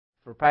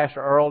for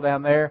Pastor Earl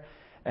down there.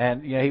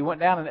 And, he went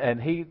down and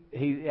he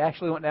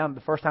actually went down,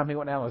 the first time he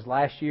went down was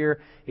last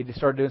year. He just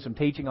started doing some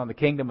teaching on the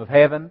kingdom of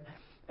heaven.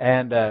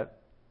 And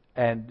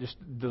just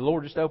the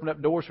Lord just opened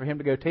up doors for him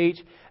to go teach.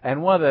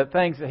 And one of the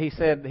things that he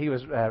said, he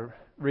was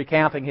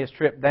recounting his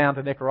trip down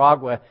to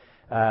Nicaragua.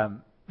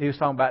 He was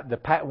talking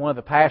about one of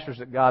the pastors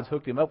that God's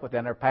hooked him up with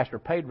down there. Pastor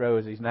Pedro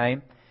is his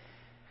name.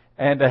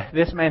 And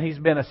this man, he's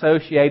been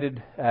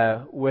associated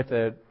with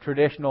a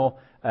traditional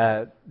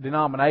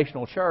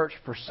denominational church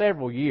for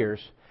several years.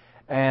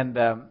 And,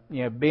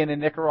 being in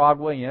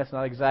Nicaragua, it's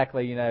not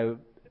exactly,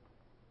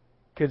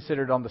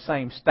 considered on the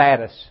same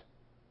status,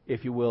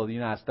 if you will, the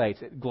United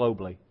States,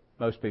 globally,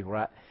 most people,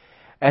 right?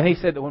 And he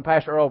said that when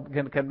Pastor Earl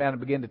began to come down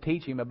and begin to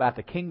teach him about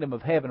the kingdom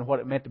of heaven,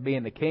 what it meant to be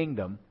in the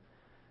kingdom,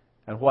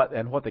 and what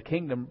the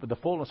kingdom, the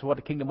fullness of what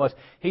the kingdom was,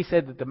 he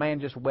said that the man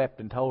just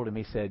wept and told him,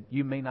 he said,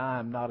 "You mean I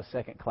am not a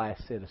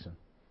second-class citizen?"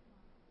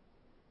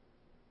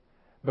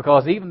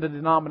 Because even the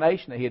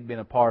denomination that he had been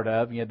a part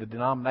of, the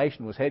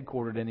denomination was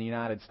headquartered in the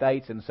United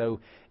States, and so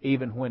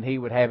even when he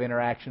would have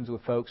interactions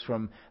with folks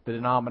from the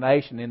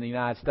denomination in the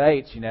United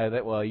States,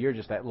 that, you're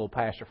just that little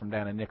pastor from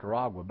down in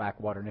Nicaragua,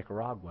 backwater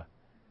Nicaragua.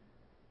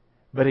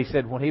 But he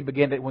said when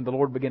the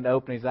Lord began to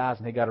open his eyes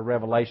and he got a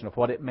revelation of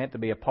what it meant to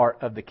be a part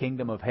of the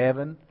kingdom of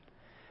heaven,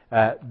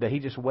 that he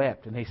just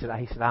wept. And he said,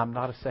 "I'm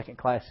not a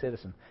second-class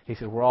citizen." He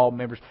said, "We're all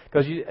members."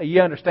 Because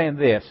you understand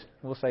this.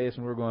 We'll say this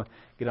and we're going to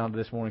get on to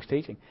this morning's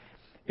teaching.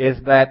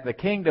 Is that the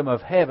kingdom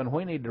of heaven,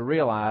 we need to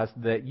realize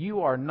that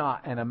you are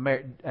not an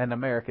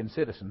American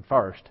citizen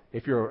first.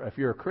 If you're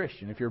a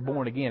Christian, if you're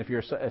born again, if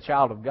you're a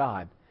child of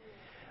God.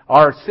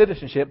 Our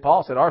citizenship,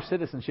 Paul said, our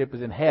citizenship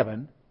is in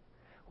heaven.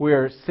 We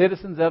are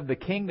citizens of the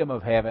kingdom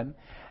of heaven.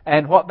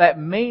 And what that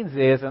means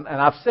is, and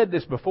I've said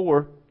this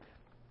before,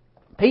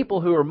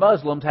 people who are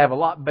Muslims have a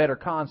lot better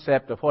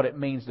concept of what it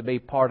means to be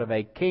part of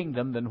a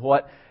kingdom than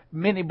what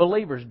many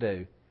believers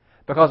do.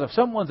 Because if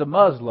someone's a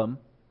Muslim,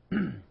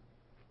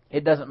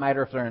 it doesn't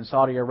matter if they're in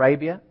Saudi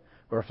Arabia,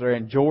 or if they're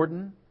in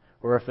Jordan,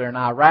 or if they're in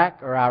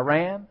Iraq or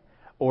Iran,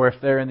 or if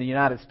they're in the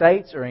United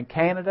States or in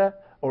Canada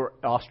or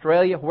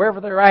Australia, wherever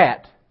they're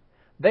at,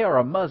 they are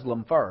a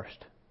Muslim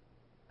first.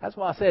 That's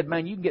why I said,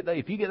 man,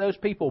 if you get those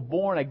people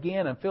born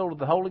again and filled with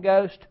the Holy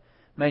Ghost,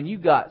 man,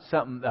 you've got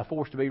a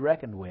force to be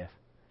reckoned with.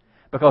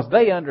 Because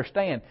they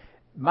understand,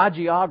 my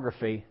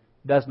geography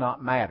does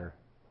not matter.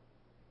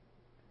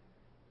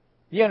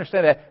 You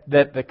understand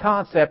that the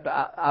concept,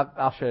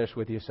 I'll share this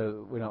with you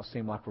so we don't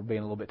seem like we're being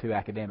a little bit too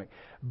academic.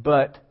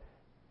 But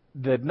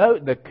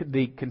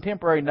the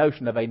contemporary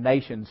notion of a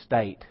nation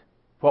state,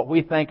 what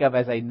we think of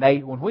as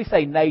when we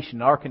say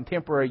nation, our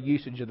contemporary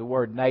usage of the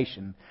word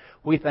nation,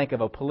 we think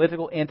of a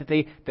political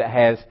entity that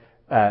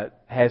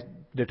has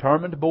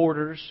determined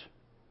borders,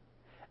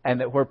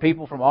 and that where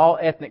people from all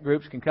ethnic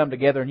groups can come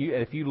together, and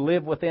if you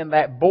live within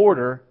that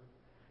border,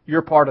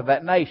 you're part of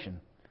that nation.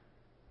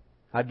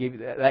 I'd give you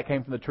that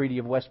came from the Treaty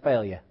of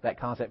Westphalia. That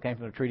concept came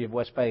from the Treaty of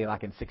Westphalia,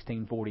 like in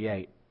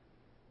 1648.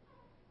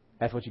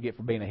 That's what you get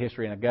for being a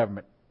history and a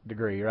government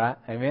degree, right?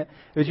 Amen.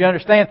 Did you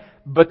understand?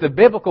 But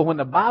when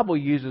the Bible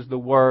uses the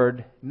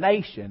word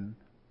nation,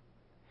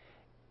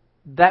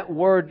 that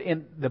word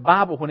in the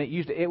Bible, when it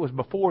used it was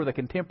before the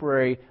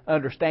contemporary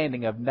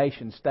understanding of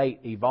nation state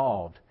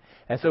evolved.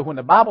 And so when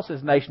the Bible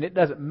says nation, it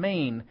doesn't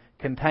mean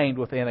contained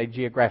within a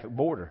geographic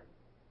border.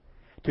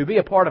 To be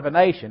a part of a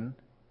nation,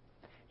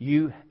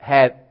 you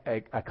had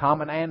a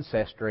common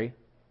ancestry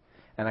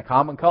and a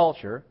common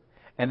culture,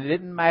 and it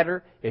didn't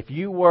matter if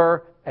you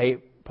were a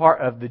part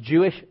of the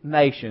Jewish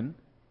nation.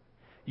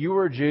 You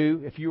were a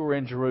Jew if you were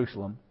in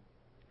Jerusalem.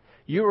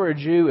 You were a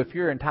Jew if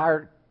your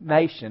entire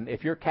nation,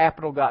 if your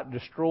capital got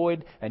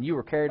destroyed and you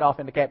were carried off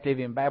into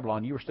captivity in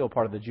Babylon, you were still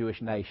part of the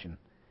Jewish nation.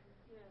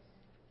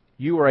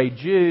 You were a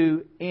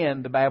Jew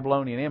in the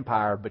Babylonian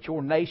Empire, but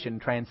your nation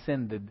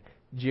transcended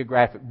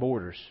geographic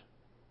borders.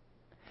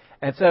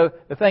 And so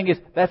the thing is,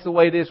 that's the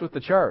way it is with the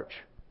church.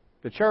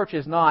 The church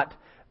is not,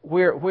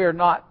 we're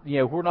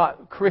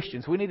not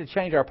Christians. We need to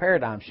change our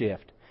paradigm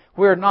shift.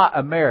 We're not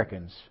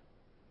Americans.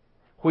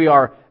 We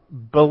are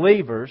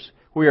believers.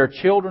 We are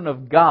children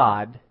of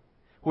God.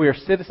 We are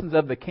citizens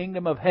of the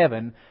kingdom of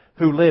heaven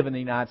who live in the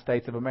United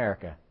States of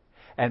America.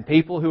 And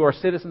people who are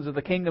citizens of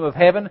the kingdom of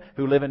heaven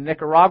who live in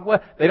Nicaragua,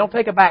 they don't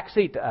take a back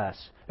seat to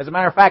us. As a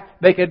matter of fact,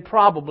 they could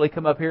probably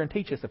come up here and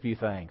teach us a few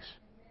things.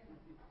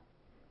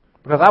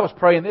 Because I was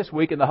praying this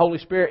week and the Holy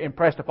Spirit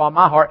impressed upon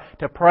my heart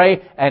to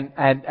pray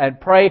and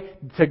pray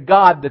to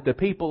God that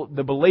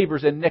the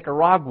believers in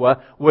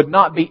Nicaragua would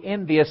not be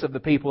envious of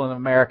the people in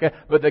America,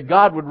 but that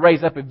God would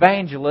raise up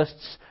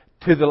evangelists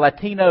to the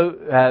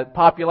Latino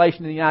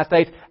population in the United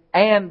States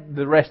and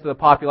the rest of the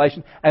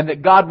population, and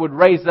that God would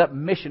raise up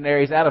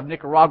missionaries out of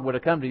Nicaragua to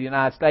come to the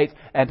United States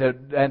and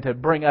to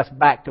bring us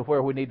back to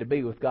where we need to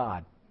be with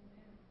God.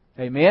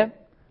 Amen?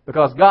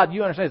 Because God,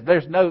 you understand,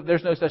 there's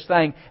no such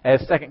thing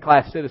as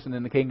second-class citizen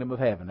in the kingdom of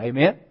heaven.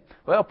 Amen?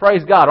 Well,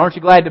 praise God. Aren't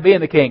you glad to be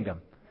in the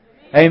kingdom?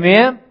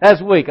 Amen?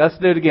 That's weak. Let's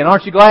do it again.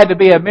 Aren't you glad to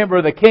be a member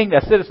of the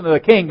kingdom, a citizen of the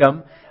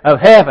kingdom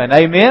of heaven?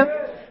 Amen?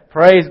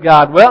 Praise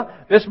God. Well,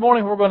 this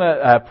morning we're going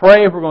to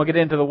pray. We're going to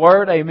get into the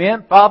Word.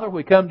 Amen. Father,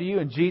 we come to you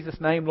in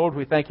Jesus' name. Lord,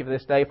 we thank you for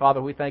this day.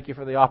 Father, we thank you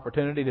for the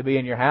opportunity to be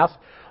in your house.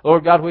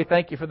 Lord God, we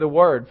thank you for the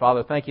Word.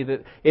 Father, thank you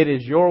that it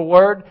is your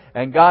Word.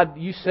 And God,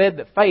 you said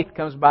that faith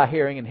comes by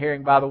hearing and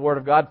hearing by the Word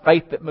of God.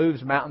 Faith that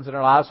moves mountains in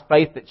our lives.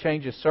 Faith that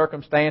changes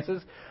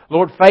circumstances.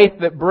 Lord, faith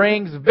that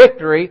brings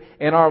victory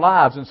in our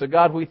lives. And so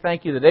God, we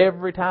thank you that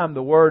every time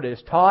the Word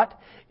is taught,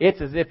 it's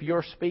as if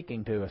you're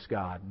speaking to us,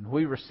 God. And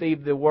we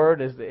receive the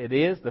Word as it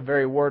is, the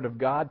very Word of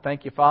God.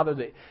 Thank you, Father,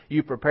 that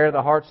you prepare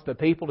the hearts of the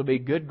people to be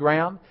good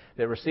ground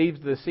that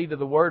receives the seed of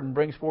the Word and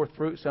brings forth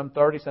fruit, some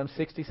 30, some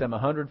 60, some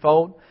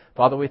 100-fold.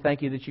 Father, we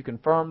thank you that you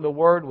confirm the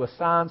Word with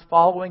signs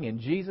following. In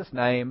Jesus'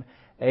 name,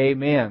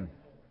 amen.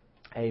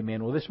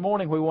 Amen. Well, this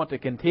morning we want to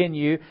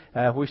continue.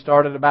 We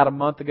started about a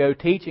month ago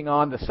teaching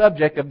on the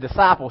subject of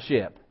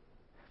discipleship.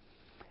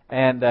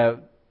 And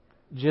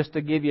just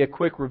to give you a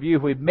quick review,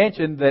 we've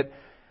mentioned that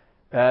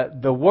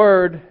the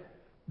word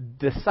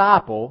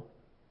disciple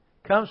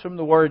comes from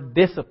the word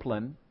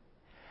discipline,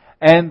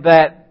 and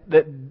that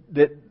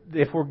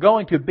if we're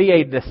going to be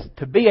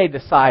a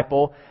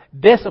disciple,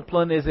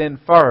 discipline is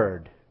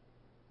inferred.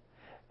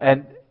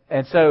 And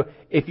so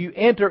if you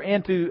enter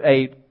into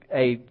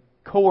a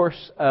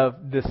course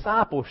of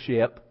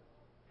discipleship,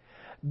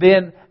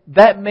 then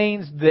that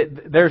means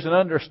that there's an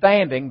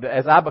understanding that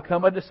as I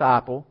become a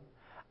disciple,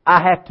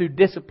 I have to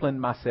discipline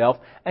myself.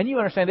 And you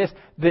understand this,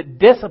 that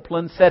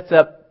discipline sets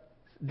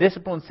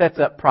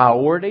up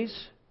priorities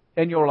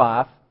in your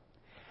life.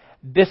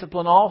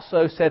 Discipline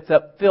also sets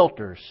up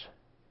filters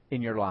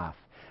in your life.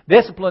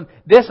 Discipline,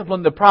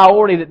 the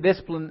priority that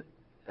discipline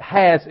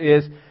has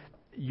is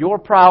your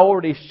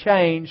priorities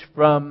change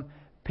from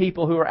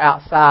people who are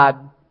outside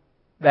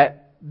that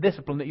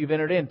discipline that you've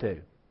entered into.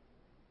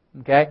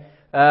 Okay?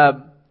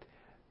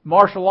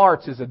 Martial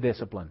arts is a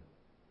discipline.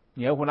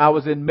 You know, when I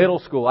was in middle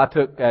school, I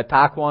took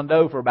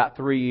Taekwondo for about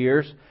 3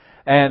 years,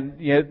 and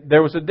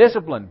there was a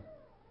discipline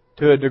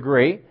to a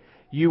degree.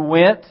 You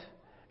went,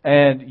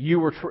 and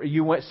you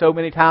went so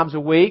many times a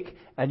week,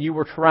 and you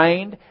were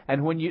trained.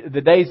 And when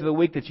the days of the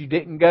week that you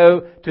didn't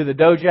go to the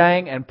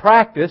dojang and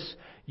practice,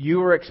 you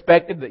were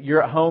expected that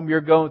you're at home,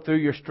 you're going through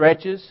your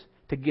stretches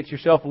to get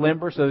yourself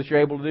limber so that you're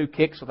able to do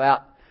kicks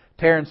without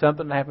tearing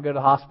something and having to go to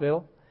the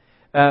hospital.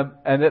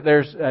 And that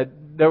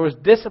there was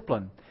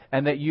discipline.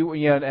 And that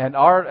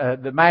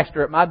the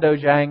master at my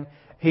dojang,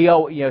 he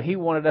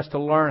wanted us to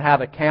learn how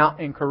to count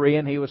in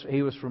Korean. He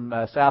was from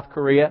South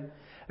Korea,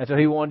 and so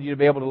he wanted you to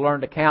be able to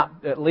learn to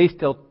count at least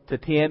to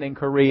 10 in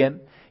Korean.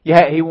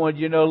 Yeah, he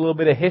wanted you to know a little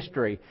bit of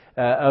history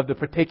of the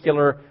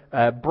particular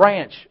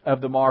branch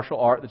of the martial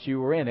art that you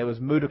were in. It was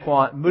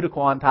Mudokwan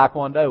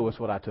Taekwondo was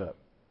what I took,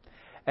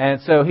 and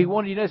so he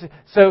wanted you to know.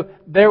 So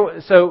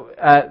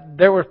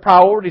there were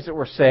priorities that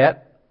were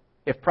set.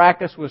 If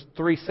practice was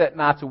 3 set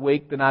nights a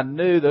week, then I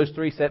knew those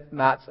 3 set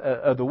nights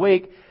of the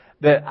week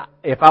that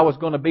if I was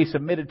going to be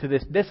submitted to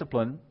this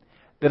discipline,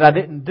 that I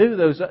didn't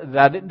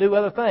do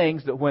other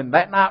things. That when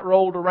that night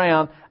rolled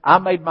around, I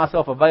made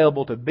myself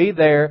available to be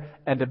there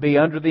and to be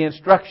under the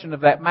instruction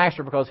of that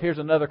master. Because here's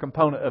another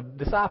component of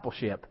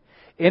discipleship.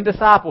 In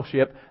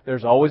discipleship,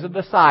 there's always a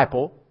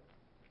disciple.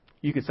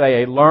 You could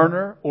say a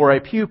learner or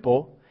a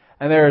pupil,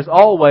 and there is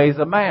always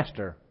a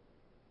master.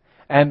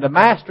 And the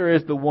master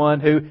is the one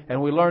who,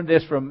 and we learned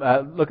this from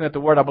looking at the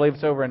word, I believe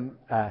it's over in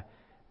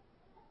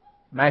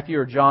Matthew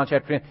or John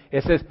chapter 10.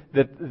 It says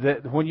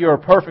that when you are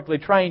perfectly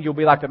trained, you'll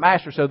be like the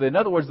master. So in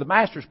other words, the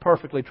master's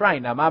perfectly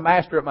trained. Now, my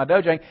master at my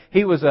dojang,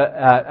 he was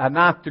a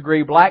 9th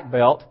degree black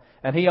belt,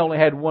 and he only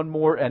had one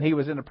more, and he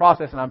was in the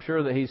process, and I'm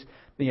sure that he's,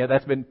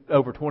 that's been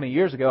over 20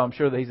 years ago. I'm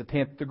sure that he's a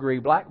 10th degree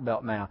black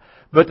belt now.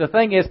 But the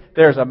thing is,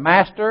 there's a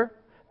master,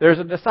 there's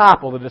a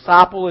disciple. The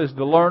disciple is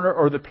the learner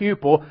or the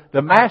pupil.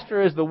 The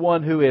master is the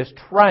one who is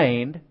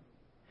trained,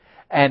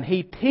 and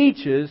he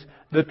teaches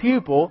the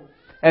pupil.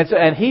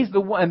 And he's the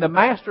one, and the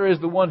master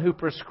is the one who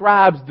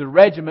prescribes the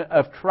regimen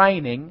of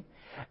training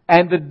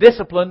and the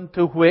discipline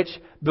to which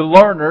the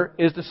learner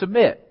is to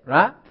submit.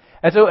 Right?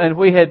 And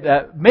we had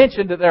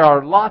mentioned that there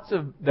are lots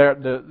of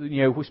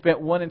we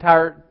spent one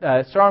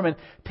entire sermon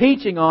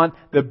teaching on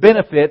the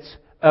benefits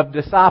of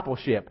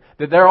discipleship.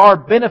 That there are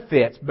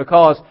benefits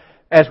because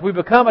as we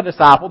become a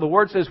disciple, the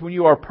Word says when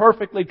you are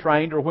perfectly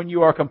trained or when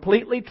you are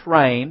completely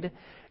trained,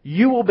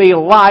 you will be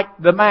like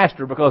the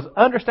master. Because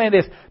understand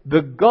this,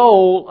 the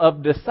goal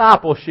of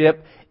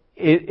discipleship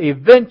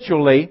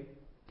eventually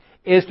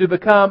is to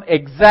become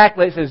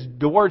exactly,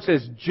 the Word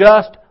says,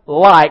 just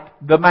like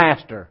the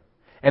master.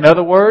 In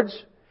other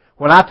words,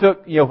 when I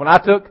took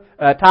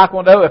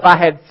Taekwondo, if I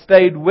had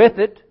stayed with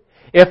it,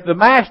 if the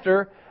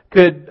master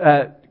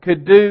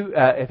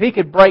if he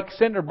could break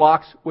cinder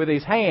blocks with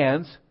his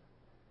hands,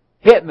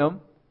 hitting them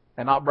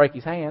and not break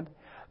his hand,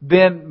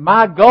 then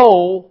my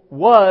goal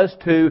was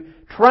to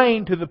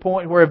train to the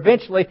point where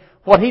eventually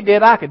what he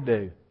did I could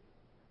do.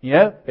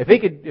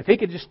 If he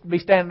could just be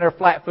standing there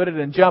flat-footed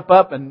and jump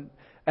up and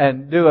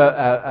do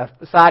a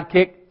side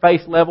kick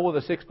face level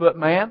with a 6-foot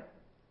man.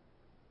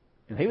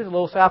 And he was a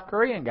little South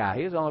Korean guy.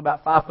 He was only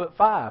about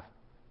 5'5".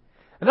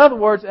 In other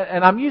words,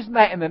 and I'm using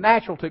that in the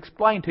natural to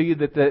explain to you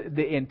that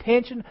the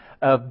intention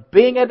of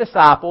being a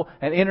disciple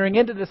and entering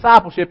into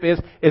discipleship is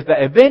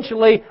that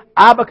eventually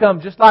I become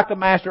just like the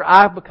Master.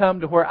 I become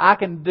to where I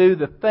can do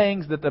the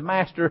things that the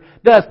Master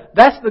does.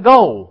 That's the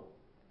goal.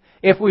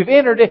 If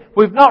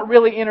we've not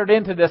really entered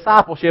into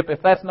discipleship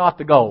if that's not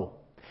the goal.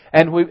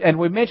 And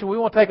we mentioned we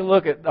want to take a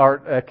look at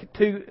our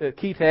two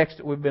key texts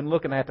that we've been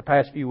looking at the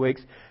past few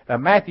weeks.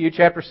 Matthew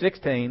chapter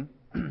 16.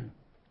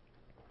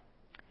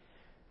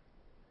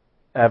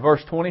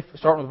 Verse 20,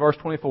 starting with verse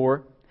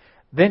 24.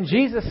 Then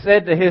Jesus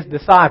said to His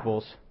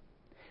disciples,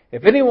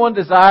 "If anyone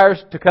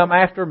desires to come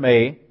after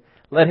me,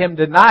 let him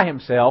deny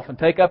himself and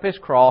take up his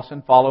cross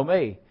and follow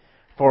me.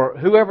 For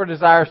whoever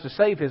desires to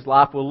save his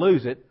life will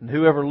lose it, and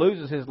whoever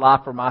loses his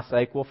life for my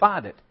sake will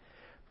find it.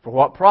 For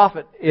what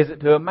profit is it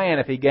to a man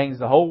if he gains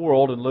the whole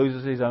world and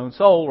loses his own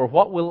soul? Or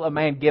what will a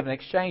man give in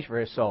exchange for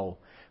his soul?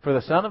 For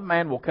the Son of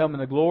Man will come in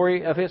the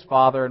glory of His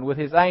Father and with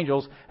His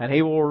angels, and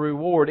He will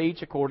reward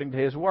each according to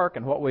his work."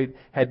 And what we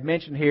had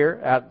mentioned here,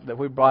 that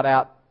we brought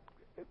out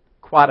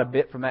quite a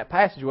bit from that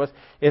passage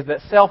is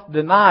that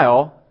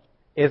self-denial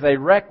is a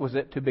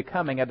requisite to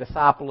becoming a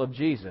disciple of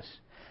Jesus.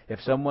 If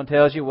someone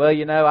tells you,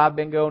 well, I've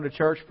been going to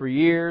church for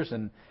years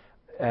and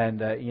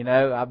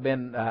I've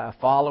been a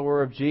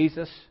follower of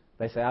Jesus.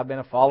 They say, I've been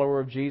a follower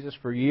of Jesus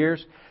for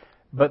years,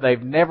 but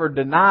they've never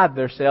denied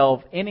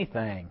themselves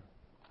anything.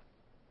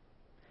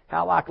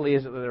 How likely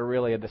is it that they're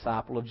really a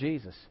disciple of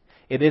Jesus?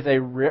 It is a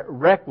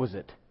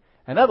requisite.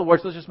 In other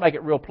words, let's just make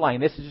it real plain.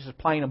 This is just as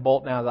plain and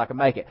bolt down as I can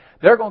make it.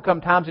 There are going to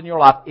come times in your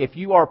life, if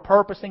you are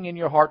purposing in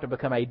your heart to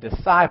become a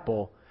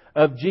disciple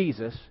of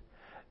Jesus,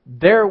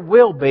 there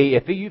will be,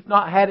 if you've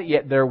not had it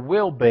yet, there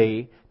will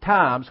be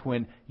times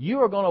when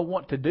you are going to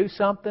want to do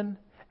something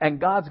and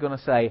God's going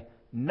to say,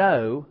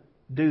 no,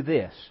 do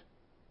this.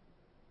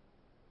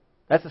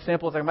 That's the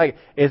simplest I can make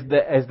it.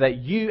 Is that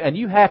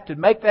you have to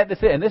make that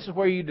decision. And this is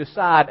where you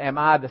decide, am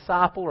I a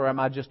disciple or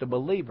am I just a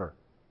believer?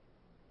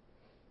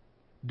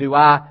 Do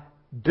I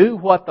do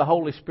what the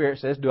Holy Spirit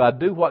says? Do I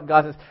do what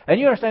God says? And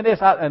you understand this,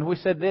 and we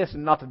said this,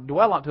 and not to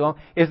dwell on too long,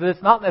 is that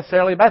it's not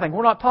necessarily a bad thing.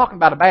 We're not talking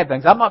about the bad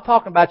things. I'm not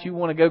talking about you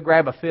want to go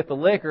grab a fifth of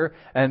liquor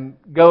and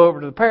go over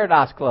to the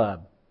Paradise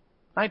Club.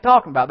 I ain't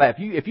talking about that.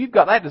 If you've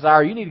got that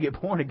desire, you need to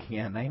get born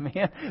again.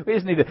 Amen. We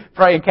just need to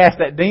pray and cast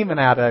that demon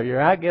out of you,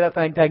 right? Get that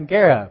thing taken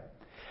care of.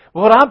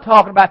 But what I'm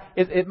talking about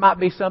is it might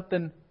be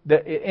something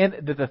that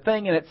the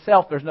thing in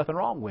itself there's nothing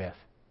wrong with.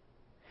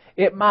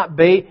 It might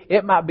be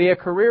a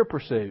career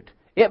pursuit.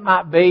 It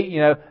might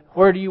be,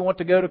 where do you want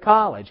to go to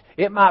college?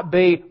 It might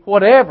be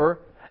whatever.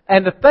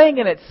 And the thing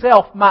in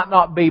itself might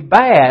not be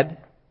bad,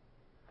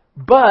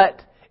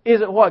 but is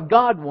it what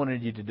God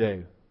wanted you to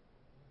do?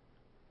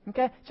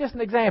 Okay, just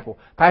an example.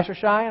 Pastor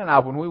Cheyenne and I,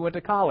 when we went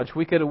to college,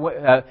 we could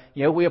have,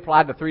 we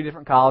applied to 3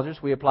 different colleges.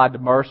 We applied to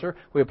Mercer.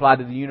 We applied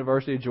to the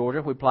University of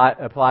Georgia. We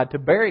applied to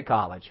Berry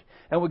College,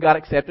 and we got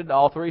accepted to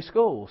all 3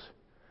 schools.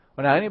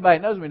 Well, now anybody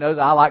that knows me knows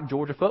I like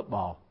Georgia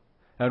football,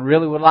 and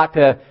really would like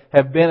to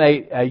have been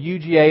a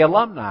UGA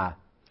alumni.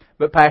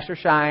 But Pastor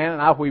Cheyenne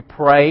and I, we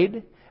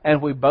prayed,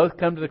 and we both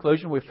come to the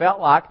conclusion we felt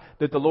like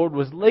that the Lord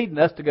was leading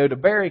us to go to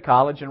Berry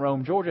College in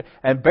Rome, Georgia,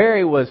 and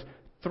Berry was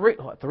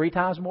 3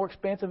 times more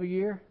expensive a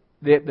year.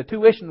 The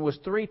tuition was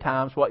 3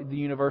 times what the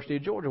University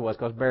of Georgia was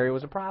because Berry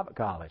was a private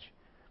college.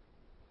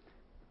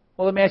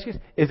 Well, let me ask you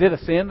this. Is it a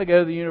sin to go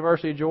to the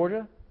University of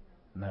Georgia?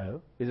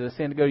 No. Is it a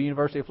sin to go to the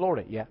University of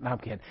Florida? Yeah. No, I'm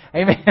kidding.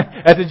 Amen.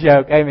 That's a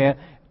joke. Amen.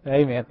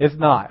 Amen. It's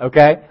not.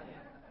 Okay?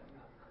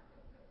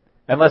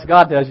 Unless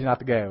God tells you not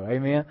to go.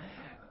 Amen.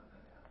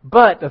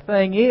 But the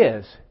thing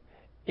is,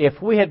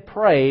 if we had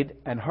prayed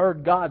and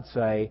heard God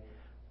say,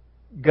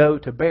 go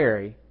to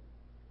Berry,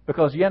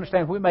 because you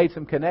understand, we made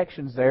some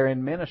connections there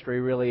in ministry,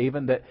 really,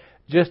 even that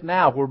just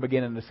now we're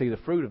beginning to see the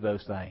fruit of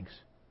those things.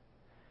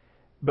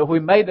 But we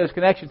made those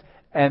connections,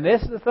 and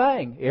this is the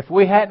thing. If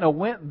we hadn't have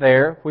went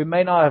there, we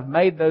may not have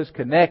made those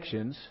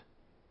connections.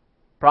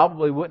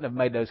 Probably wouldn't have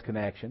made those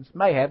connections.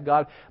 May have,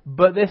 God.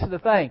 But this is the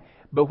thing.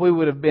 But we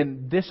would have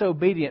been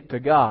disobedient to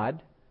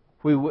God,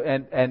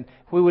 and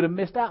we would have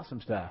missed out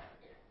some stuff.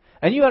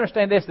 And you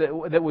understand this,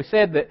 that we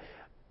said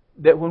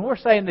that when we're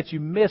saying that you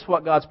miss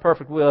what God's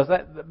perfect will, is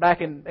that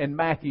back in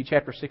Matthew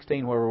chapter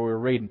 16 where we were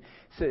reading,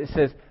 it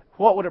says,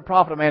 what would it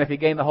profit a man if he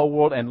gained the whole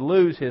world and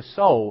lose his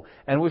soul?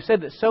 And we've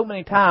said that so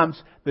many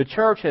times the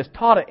church has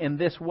taught it in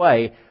this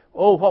way,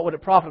 what would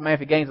it profit a man if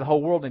he gains the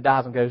whole world and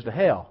dies and goes to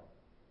hell?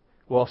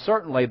 Well,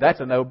 certainly that's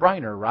a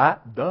no-brainer, right?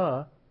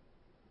 Duh.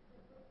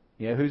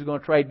 Who's going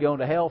to trade going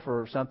to hell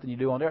for something you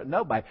do on earth?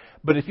 Nobody.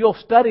 But if you'll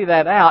study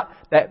that out,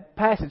 that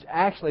passage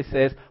actually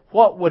says,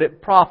 what would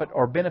it profit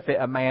or benefit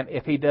a man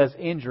if he does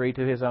injury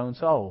to his own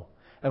soul?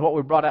 And what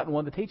we brought out in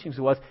one of the teachings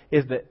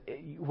is that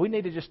we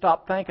need to just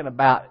stop thinking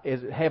about,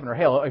 is it heaven or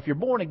hell? If you're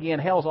born again,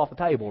 hell's off the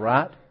table,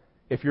 right?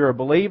 If you're a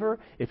believer,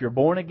 if you're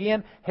born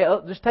again,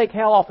 hell, just take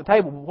hell off the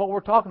table. What we're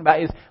talking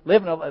about is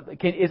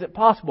is it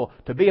possible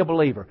to be a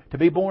believer, to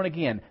be born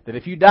again, that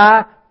if you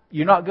die,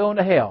 you're not going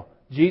to hell.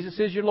 Jesus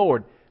is your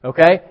Lord.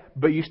 Okay?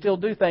 But you still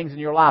do things in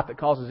your life that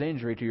causes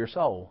injury to your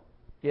soul.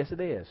 Yes, it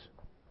is.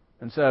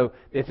 And so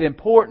it's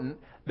important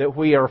that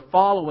we are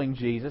following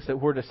Jesus, that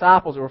we're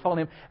disciples, that we're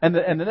following Him. And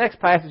the next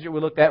passage that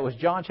we looked at was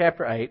John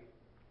chapter 8,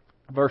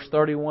 verse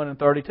 31 and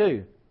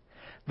 32.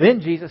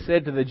 Then Jesus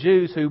said to the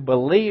Jews who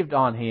believed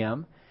on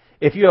Him,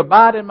 "If you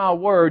abide in my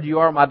word, you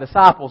are my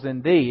disciples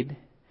indeed,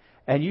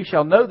 and you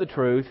shall know the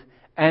truth,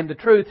 and the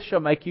truth shall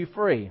make you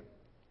free."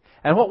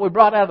 And what we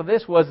brought out of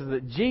this was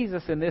that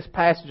Jesus, in this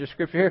passage of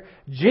Scripture here,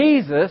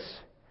 Jesus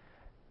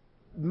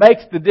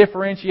makes the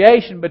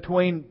differentiation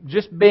between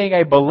just being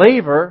a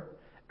believer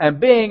and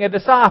being a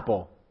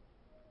disciple.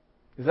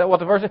 Is that what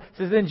the verse says? It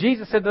says, then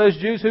Jesus said to those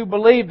Jews who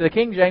believed, the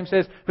King James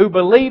says, who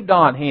believed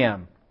on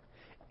Him.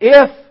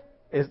 If,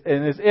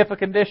 and is if a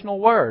conditional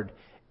word.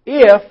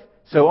 If,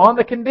 so on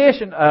the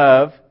condition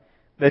of,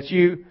 that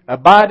you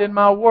abide in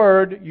my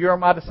word, you are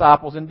my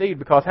disciples indeed.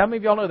 Because how many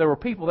of y'all know there were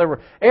people,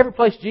 every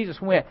place Jesus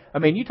went. I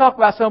mean, you talk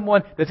about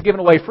someone that's giving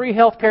away free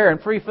health care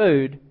and free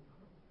food,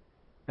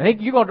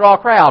 and you're going to draw a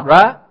crowd,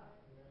 right?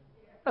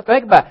 Now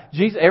think about it.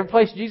 Jesus, every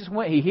place Jesus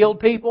went, He healed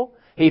people.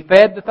 He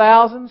fed the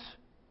thousands.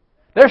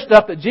 There's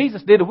stuff that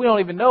Jesus did that we don't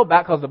even know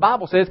about, because the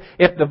Bible says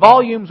if the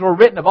volumes were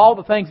written of all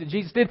the things that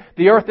Jesus did,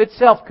 the earth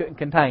itself couldn't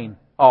contain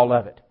all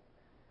of it.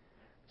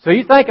 So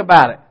you think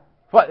about it.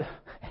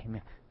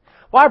 Amen.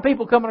 Why are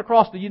people coming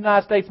across the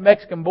United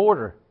States-Mexican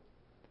border?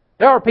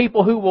 There are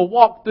people who will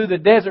walk through the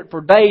desert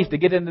for days to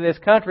get into this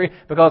country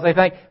because they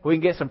think we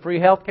can get some free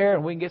health care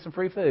and we can get some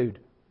free food.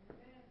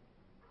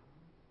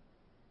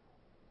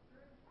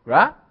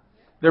 Right?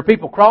 There are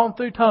people crawling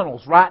through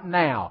tunnels right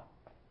now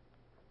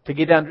to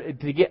get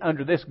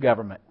under this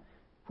government.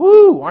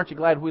 Woo! Aren't you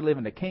glad we live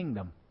in the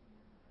kingdom?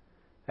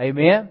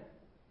 Amen?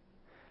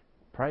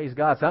 Praise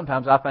God.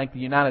 Sometimes I think the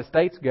United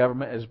States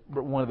government is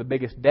one of the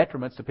biggest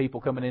detriments to people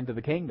coming into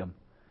the kingdom.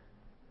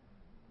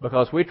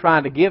 Because we're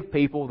trying to give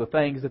people the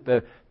things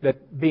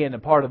that being a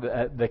part of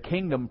the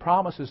kingdom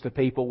promises to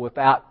people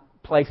without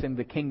placing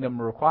the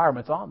kingdom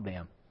requirements on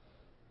them.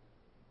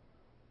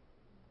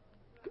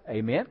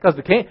 Amen?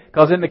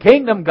 Because in the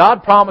kingdom,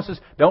 God promises,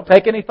 don't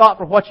take any thought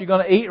for what you're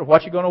going to eat or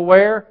what you're going to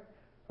wear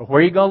or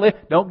where you're going to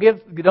live. Don't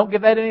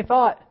give that any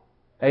thought.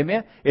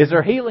 Amen? Is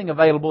there healing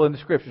available in the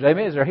Scriptures?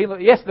 Amen? Is there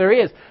healing? Yes, there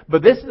is.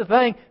 But this is the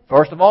thing.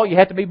 First of all, you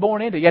have to be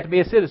born into it. You have to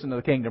be a citizen of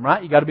the kingdom,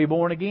 right? You got to be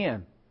born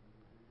again.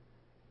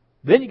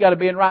 Then you got to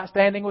be in right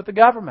standing with the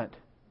government.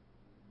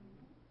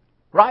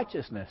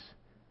 Righteousness.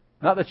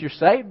 Not that you're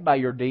saved by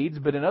your deeds,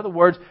 but in other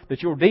words,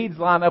 that your deeds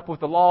line up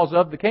with the laws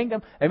of the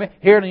kingdom. Amen?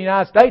 Here in the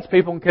United States,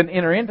 people can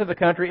enter into the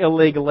country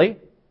illegally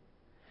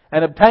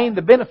and obtain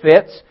the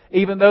benefits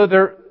even though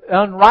they're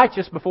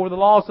unrighteous before the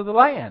laws of the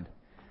land.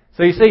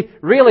 So you see,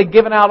 really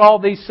giving out all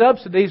these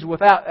subsidies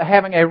without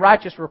having a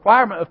righteous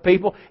requirement of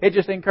people, it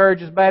just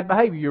encourages bad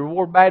behavior. You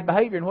reward bad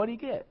behavior, and what do you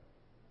get?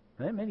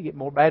 Amen. You get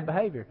more bad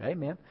behavior.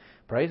 Amen.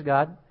 Praise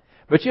God.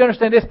 But you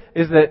understand this,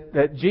 is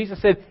that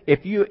Jesus said,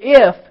 if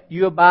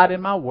you abide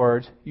in my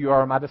words, you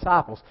are my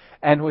disciples.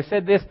 And we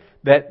said this,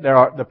 that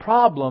the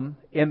problem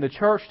in the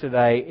church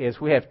today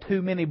is we have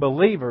too many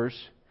believers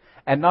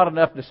and not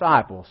enough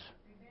disciples.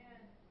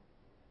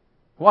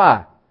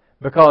 Why?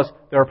 Because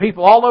there are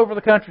people all over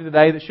the country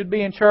today that should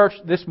be in church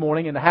this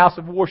morning in the house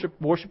of worship,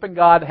 worshiping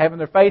God, having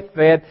their faith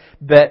fed,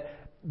 that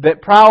their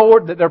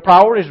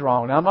priority is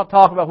wrong. Now I'm not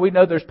talking about, we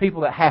know there's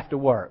people that have to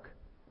work.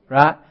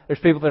 Right? There's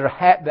people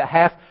that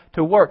have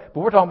to work.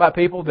 But we're talking about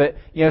people that,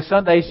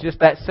 Sunday's just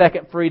that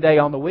second free day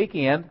on the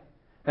weekend.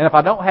 And if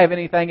I don't have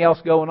anything else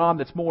going on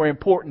that's more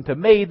important to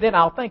me, then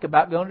I'll think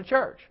about going to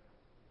church.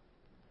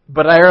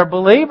 But they're a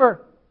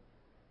believer.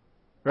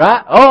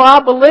 Right? Oh,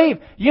 I believe.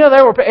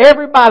 There were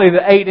everybody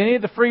that ate any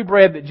of the free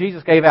bread that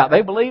Jesus gave out.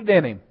 They believed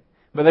in Him.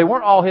 But they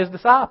weren't all His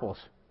disciples.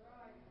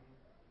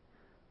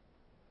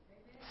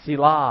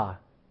 Selah.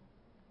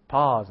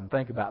 Pause and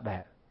think about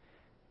that.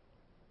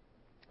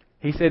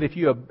 He said, if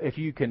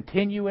you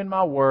continue in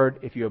my word,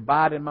 if you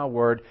abide in my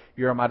word,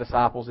 you are my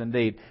disciples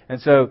indeed.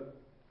 And so,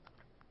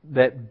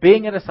 that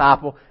being a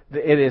disciple,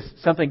 it is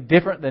something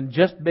different than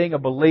just being a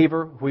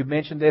believer. We've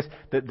mentioned this,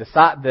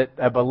 that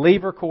a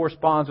believer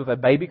corresponds with a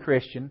baby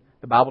Christian.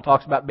 The Bible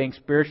talks about being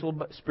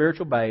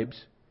spiritual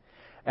babes.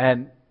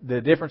 And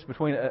the difference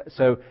between,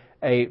 so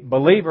a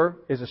believer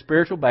is a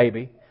spiritual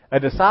baby.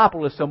 A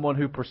disciple is someone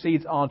who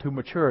proceeds on to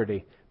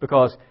maturity.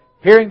 Because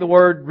hearing the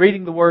word,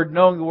 reading the word,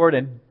 knowing the word,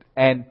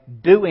 and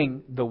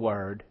doing the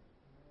word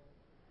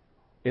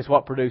is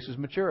what produces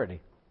maturity.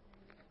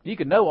 You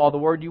can know all the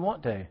word you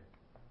want to.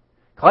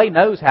 Clay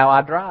knows how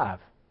I drive.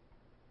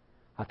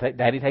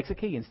 Daddy takes a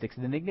key and sticks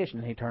it in the ignition,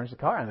 and he turns the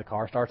car, and the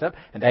car starts up,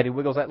 and Daddy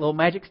wiggles that little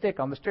magic stick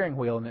on the steering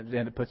wheel, and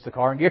it puts the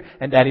car in gear,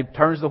 and Daddy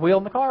turns the wheel,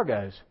 and the car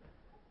goes.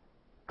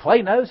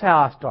 Clay knows how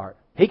I start.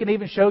 He can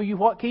even show you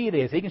what key it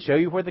is. He can show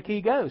you where the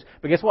key goes.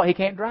 But guess what? He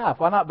can't drive.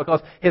 Why not?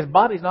 Because his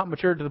body's not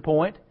matured to the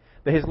point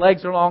that his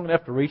legs are long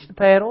enough to reach the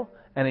pedal,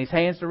 and his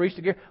hands to reach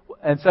the gear.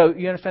 And so,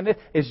 you understand this?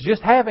 It's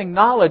just having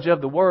knowledge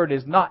of the Word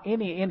is not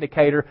any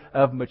indicator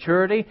of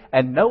maturity.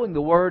 And knowing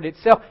the Word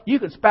itself, you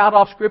can spout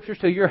off Scriptures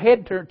till your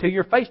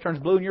face turns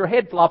blue and your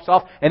head flops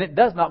off, and it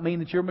does not mean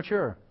that you're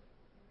mature.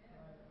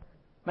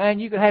 Man,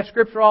 you can have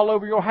Scripture all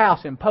over your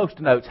house in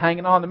Post-it notes,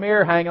 hanging on the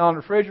mirror, hanging on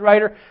the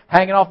refrigerator,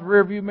 hanging off the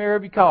rearview mirror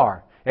of your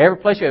car. Every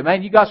place you go.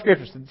 Man, you got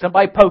Scripture.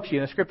 Somebody pokes you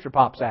and a Scripture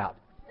pops out.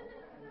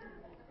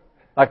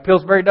 Like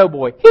Pillsbury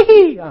Doughboy.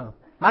 Hee-hee!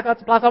 My God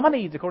supplies all my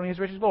needs according to His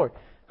riches glory.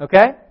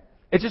 Okay?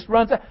 It just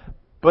runs out.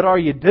 But are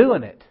you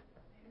doing it?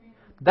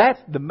 That's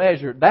the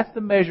measure. That's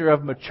the measure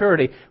of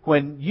maturity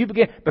when you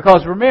begin.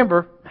 Because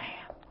remember, man,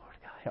 Lord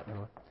God, help me,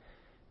 Lord.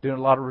 Doing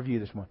a lot of review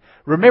this morning.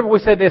 Remember we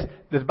said this.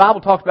 The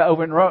Bible talks about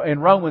over in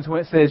Romans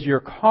when it says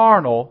you're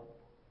carnal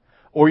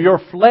or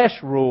you're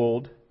flesh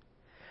ruled.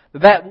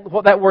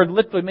 What that word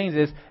literally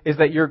means is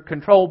that you're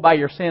controlled by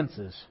your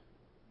senses.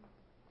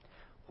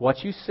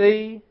 What you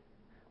see,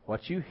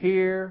 what you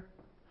hear,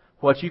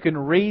 what you can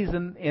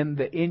reason in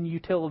the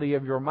inutility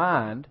of your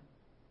mind.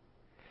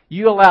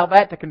 You allow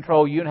that to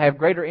control you and have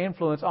greater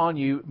influence on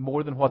you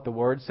more than what the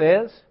Word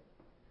says,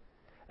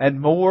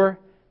 and more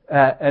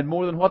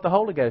than what the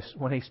Holy Ghost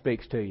when He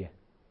speaks to you.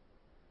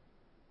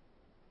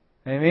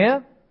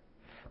 Amen.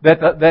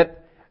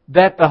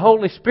 That the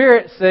Holy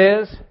Spirit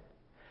says,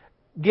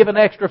 give an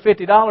extra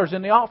 $50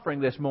 in the offering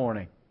this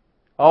morning.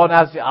 Oh,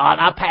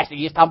 now Pastor,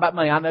 you're just talking about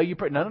money. I know you.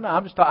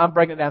 No. I'm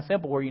breaking it down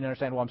simple where you can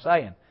understand what I'm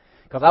saying.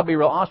 Because I'll be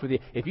real honest with you.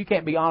 If you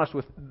can't be honest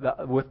with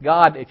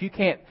God, if you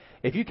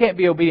can't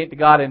be obedient to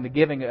God in the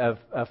giving of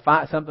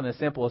something as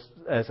simple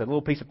as a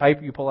little piece of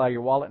paper you pull out of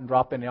your wallet and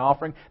drop in the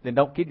offering, then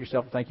don't kid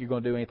yourself to think you're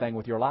going to do anything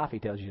with your life He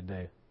tells you to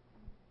do.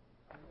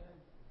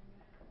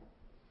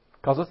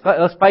 Because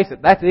let's face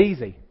it, that's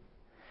easy.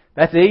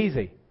 That's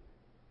easy.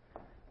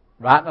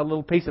 Writing a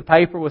little piece of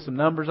paper with some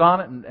numbers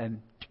on it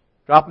and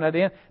dropping that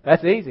in,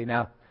 that's easy.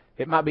 Now,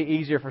 it might be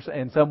easier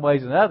in some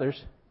ways than others.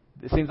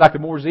 It seems like the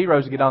more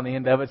zeros you get on the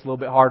end of it, it's a little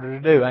bit harder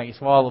to do. Ain't you?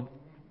 Swallow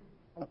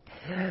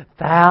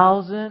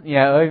 1,000,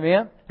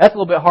 amen. That's a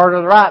little bit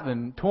harder to write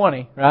than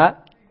 20, right?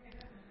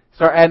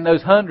 Start adding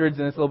those hundreds,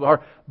 and it's a little bit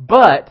harder.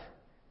 But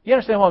you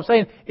understand what I'm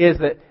saying is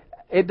that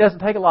it doesn't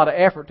take a lot of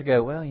effort to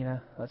go. Well,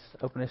 let's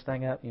open this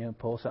thing up,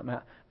 pull something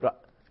out.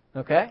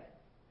 Okay.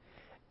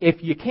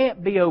 If you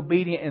can't be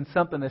obedient in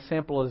something as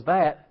simple as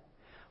that,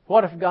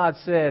 what if God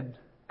said,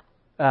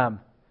 "I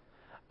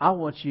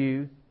want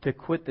you to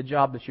quit the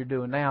job that you're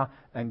doing now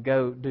and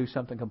go do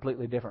something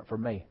completely different for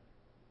me"?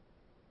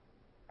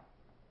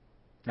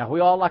 Now,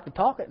 we all like to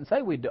talk it and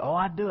say we do. Oh,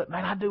 I'd do it.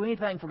 Man, I'd do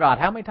anything for God.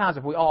 How many times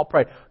have we all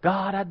prayed,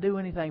 God, I'd do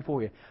anything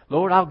for you.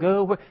 Lord, I'll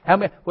go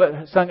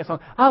where... sung a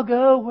song, I'll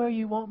go where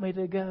you want me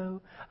to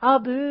go. I'll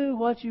do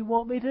what you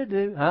want me to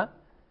do. Huh?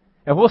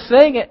 And we'll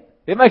sing it.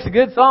 It makes a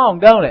good song,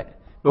 don't it?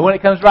 But when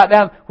it comes right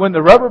down, when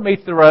the rubber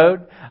meets the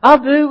road,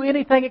 I'll do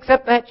anything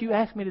except that you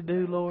ask me to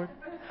do, Lord.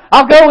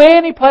 I'll go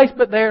any place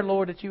but there,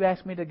 Lord, that you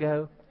ask me to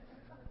go.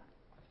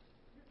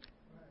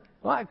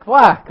 Why?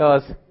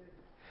 Because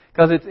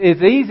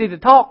it's easy to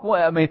talk.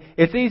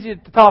 It's easy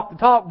to talk the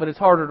talk, but it's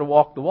harder to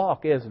walk the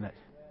walk, isn't it?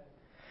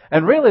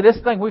 And really, this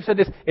thing, we've said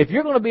this, if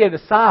you're going to be a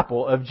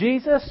disciple of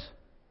Jesus,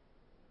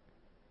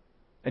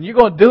 and you're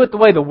going to do it the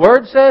way the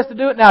Word says to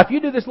do it. Now, if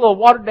you do this little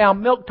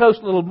watered-down,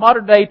 milquetoast, little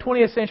modern-day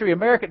 20th century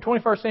American,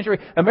 21st century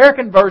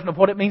American version of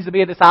what it means to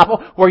be a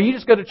disciple, where you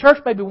just go to church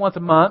maybe once a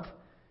month,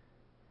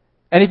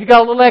 and if you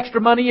got a little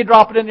extra money, you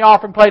drop it in the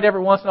offering plate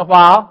every once in a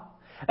while,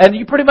 and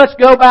you pretty much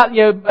go about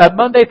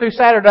Monday through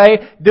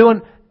Saturday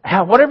doing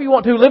whatever you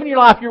want to, living your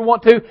life you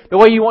want to, the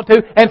way you want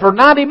to, and for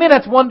 90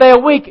 minutes, one day a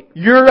week,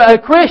 you're a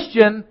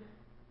Christian,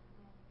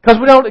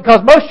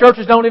 because most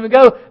churches don't even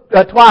go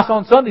twice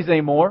on Sundays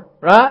anymore,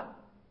 right?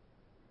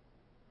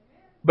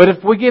 But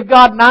if we give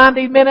God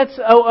 90 minutes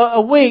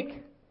a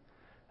week,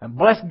 and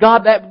bless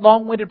God, that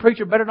long-winded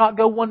preacher better not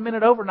go 1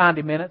 minute over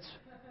 90 minutes,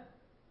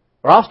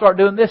 or I'll start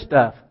doing this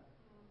stuff.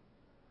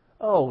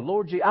 Oh,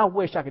 Lord, I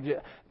wish I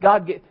could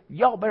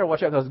y'all better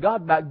watch out, because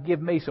God might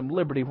give me some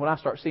liberty when I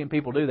start seeing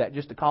people do that,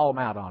 just to call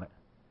them out on it.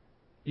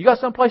 You got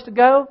someplace to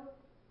go?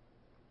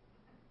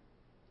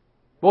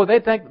 Boy,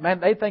 they'd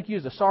think you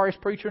was the sorriest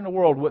preacher in the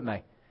world, wouldn't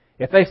they?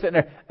 If they sit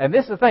there, and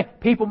this is the thing,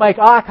 people make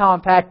eye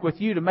contact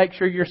with you to make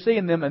sure you're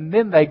seeing them, and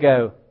then they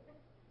go.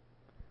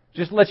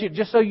 Just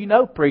so you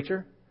know,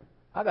 preacher,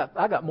 I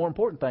got more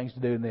important things to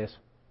do than this.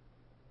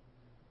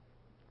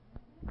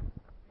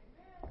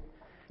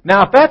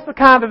 Now, if that's the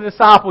kind of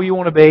disciple you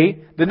want to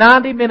be, the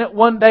 90-minute,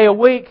 1 day a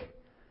week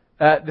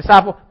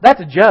disciple, that's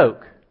a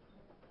joke.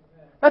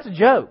 That's a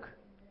joke.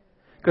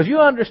 Because you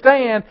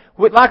understand,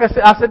 like I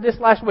said this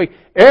last week,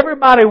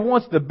 everybody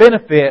wants the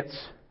benefits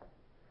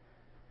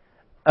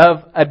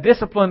of a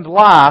disciplined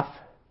life,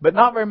 but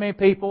not very many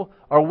people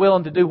are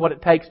willing to do what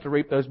it takes to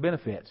reap those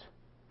benefits.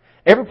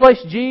 Every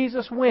place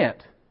Jesus went,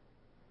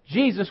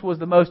 Jesus was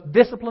the most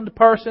disciplined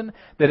person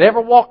that ever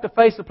walked the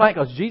face of the planet,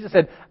 because Jesus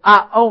said,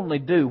 I only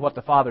do what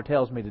the Father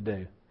tells me to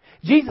do.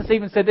 Jesus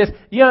even said this,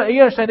 you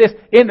understand this,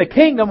 in the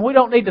kingdom we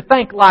don't need to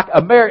think like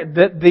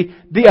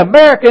the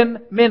American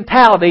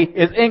mentality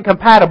is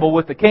incompatible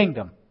with the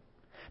kingdom.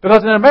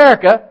 Because in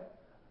America,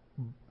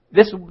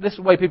 this is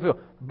the way people go,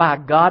 by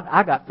God,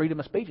 I got freedom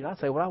of speech and I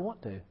say what I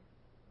want to.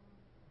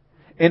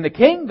 In the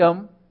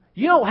kingdom,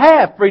 you don't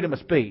have freedom of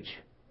speech.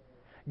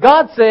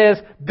 God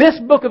says, this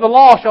book of the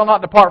law shall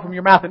not depart from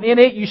your mouth, and in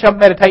it you shall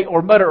meditate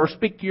or mutter or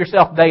speak to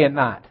yourself day and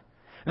night.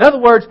 In other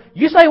words,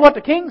 you say what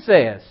the king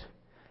says.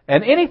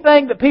 And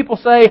anything that people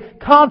say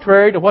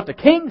contrary to what the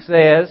king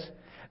says,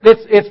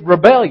 it's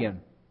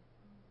rebellion.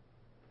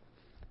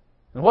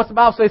 And what's the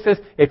Bible say? It says,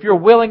 if you're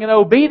willing and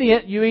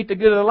obedient, you eat the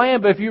good of the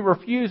land, but if you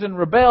refuse and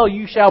rebel,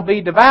 you shall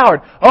be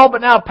devoured. Oh,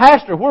 but now,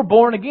 Pastor, we're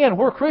born again.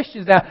 We're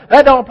Christians now.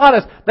 That don't apply to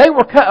us.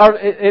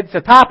 It's a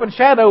type and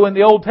shadow in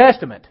the Old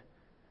Testament.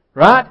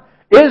 Right?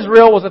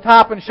 Israel was a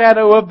type and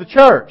shadow of the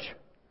church.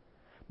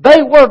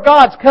 They were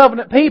God's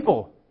covenant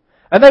people.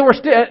 And they were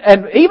still,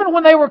 and even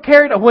when they were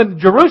when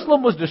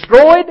Jerusalem was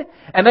destroyed,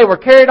 and they were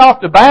carried off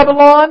to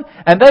Babylon,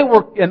 and they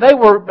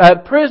were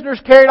prisoners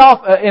carried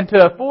off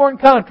into a foreign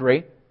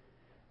country,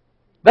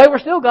 they were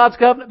still God's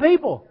covenant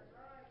people.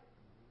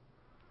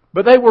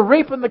 But they were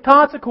reaping the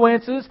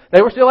consequences.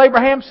 They were still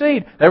Abraham's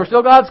seed. They were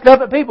still God's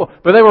covenant people.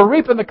 But they were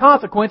reaping the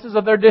consequences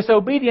of their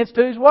disobedience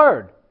to His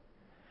Word.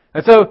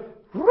 And so,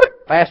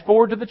 fast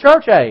forward to the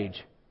church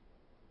age.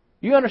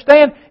 You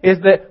understand is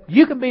that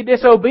you can be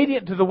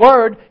disobedient to the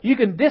Word. You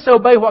can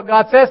disobey what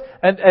God says.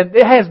 And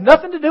it has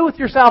nothing to do with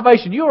your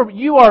salvation.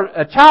 You are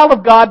a child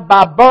of God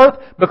by birth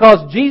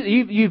because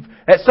you've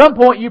at some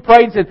point you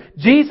prayed and said,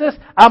 Jesus,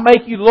 I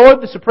make you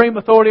Lord, the supreme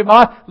authority of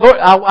my life. Lord,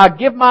 I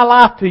give my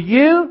life to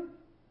you.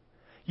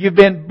 You've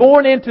been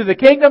born into the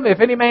kingdom. If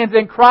any man's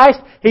in Christ,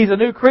 he's a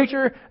new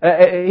creature.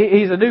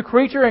 He's a new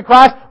creature in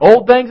Christ.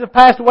 Old things have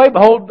passed away.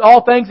 Behold,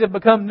 all things have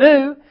become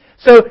new.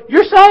 So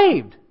you're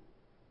saved.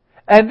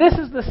 And this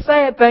is the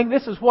sad thing.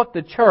 This is what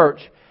the church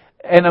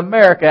in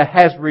America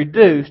has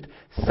reduced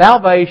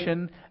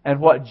salvation and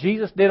what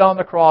Jesus did on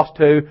the cross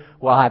to,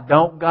 well, I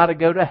don't got to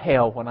go to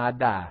hell when I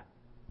die.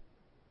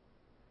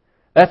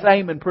 That's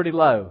aiming pretty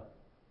low.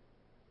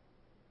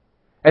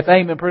 That's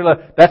aiming pretty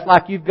low. That's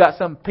like you've got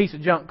some piece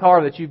of junk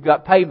car that you've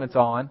got payments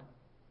on,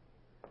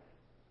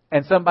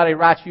 and somebody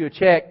writes you a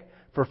check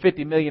for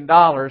 $50 million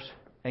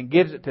and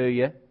gives it to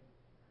you.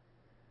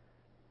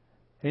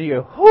 And you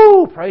go,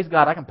 whoo, praise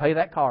God, I can pay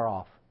that car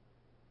off.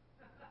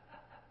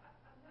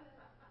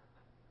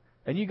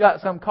 And you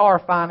got some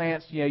car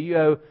financed, you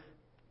owe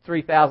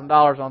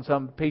 $3,000 on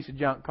some piece of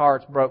junk car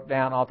that's broke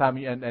down all the time,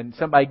 and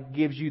somebody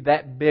gives you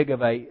that big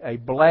of a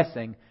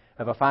blessing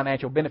of a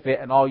financial benefit,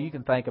 and all you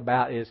can think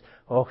about is,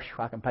 oh,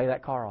 I can pay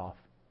that car off.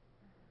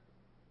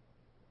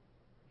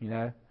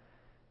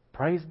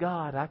 Praise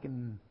God, I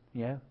can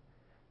go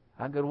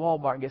to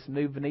Walmart and get some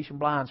new Venetian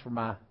blinds for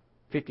my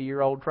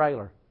 50-year-old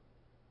trailer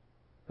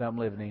that I'm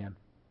living in.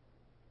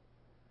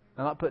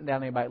 I'm not putting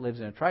down anybody that lives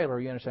in a trailer.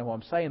 You understand what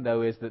I'm saying,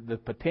 though, is that the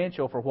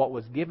potential for what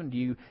was given to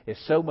you is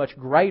so much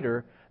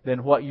greater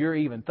than what you're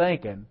even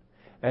thinking.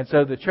 And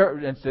so the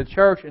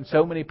church and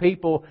so many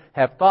people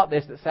have thought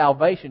this, that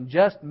salvation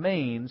just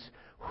means,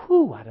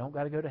 I don't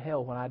got to go to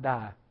hell when I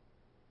die.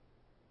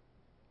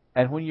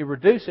 And when you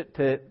reduce it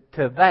to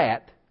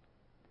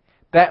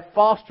that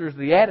fosters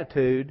the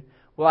attitude,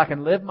 well, I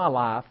can live my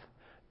life,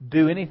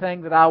 do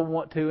anything that I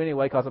want to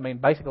anyway, because,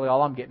 basically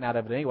all I'm getting out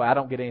of it anyway. I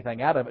don't get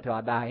anything out of it till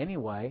I die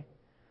anyway.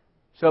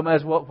 So I may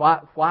as well,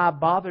 why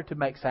bother to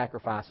make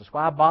sacrifices?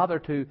 Why bother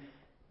to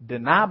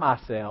deny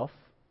myself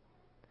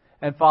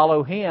and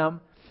follow Him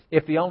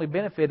if the only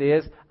benefit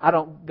is I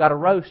don't got to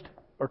roast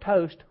or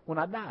toast when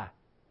I die?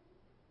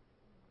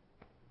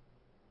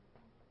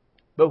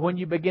 But when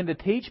you begin to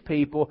teach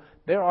people,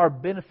 there are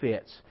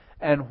benefits.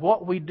 And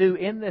what we do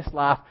in this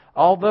life,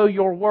 although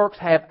your works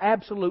have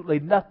absolutely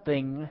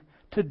nothing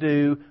to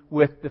do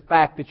with the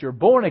fact that you're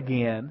born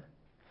again.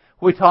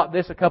 We taught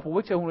this a couple of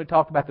weeks ago when we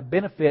talked about the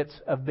benefits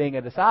of being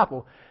a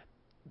disciple.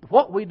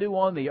 What we do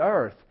on the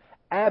earth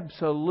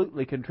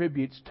absolutely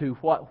contributes to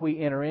what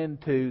we enter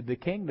into the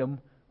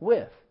kingdom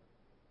with.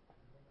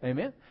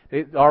 Amen?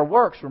 Our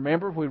works,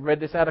 remember, we read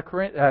this out of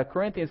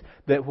Corinthians,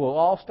 that we'll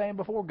all stand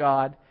before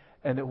God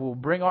and that will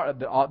bring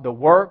the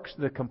works,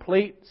 the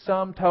complete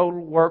sum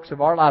total works of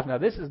our lives. Now,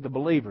 this is the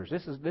believers.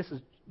 This is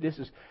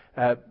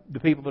the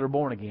people that are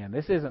born again.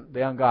 This isn't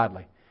the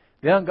ungodly.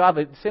 The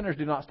ungodly sinners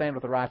do not stand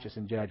with the righteous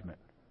in judgment.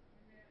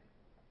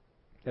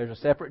 There's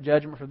a separate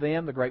judgment for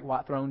them, the great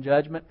white throne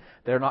judgment.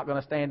 They're not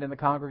going to stand in the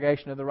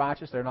congregation of the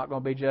righteous. They're not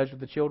going to be judged with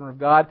the children of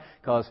God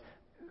because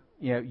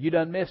you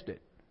done missed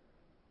it.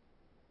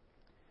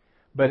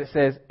 But it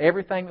says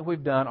everything that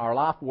we've done, our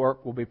life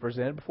work, will be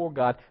presented before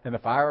God, and the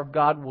fire of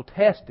God will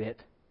test it.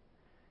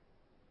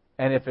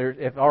 And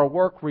if our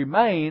work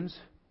remains,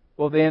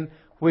 well then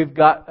we've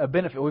got a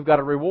benefit, we've got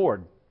a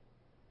reward.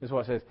 Is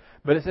what it says.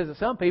 But it says that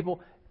some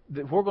people,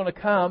 that we're going to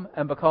come,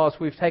 and because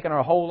we've taken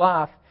our whole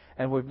life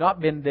and we've not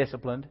been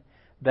disciplined,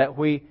 that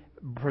we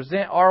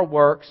present our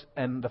works,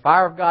 and the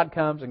fire of God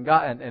comes and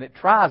it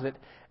tries it,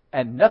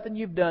 and nothing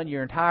you've done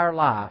your entire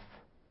life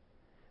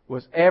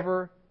was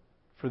ever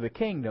for the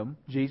kingdom.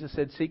 Jesus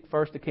said, seek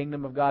first the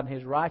kingdom of God and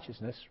His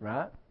righteousness,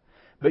 right?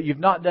 But you've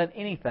not done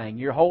anything.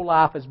 Your whole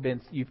life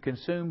you've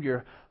consumed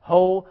your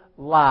whole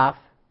life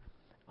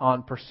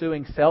on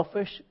pursuing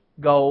selfish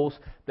goals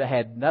that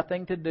had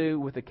nothing to do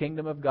with the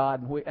kingdom of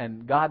God,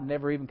 and God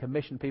never even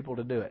commissioned people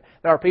to do it.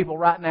 There are people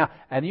right now,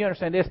 and you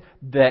understand this,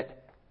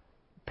 that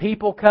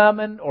people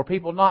coming or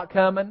people not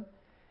coming,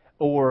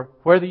 or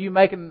whether you're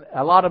making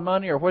a lot of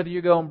money or whether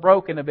you're going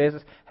broke in a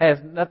business, has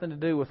nothing to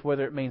do with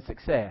whether it means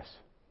success.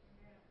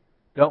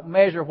 Don't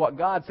measure what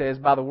God says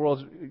by the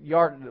world's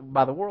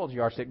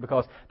yardstick,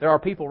 because there are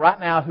people right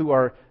now who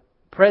are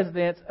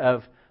presidents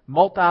of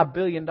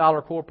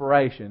multi-billion-dollar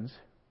corporations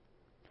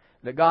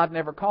that God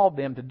never called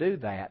them to do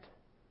that.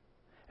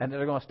 And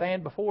they're going to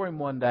stand before Him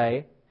one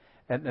day,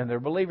 and they're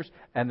believers,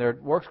 and their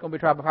work's going to be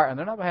tried by fire, and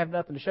they're not going to have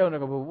nothing to show, and they're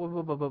going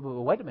to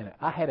go, wait a minute,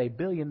 I had $1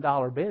 billion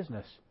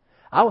business.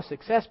 I was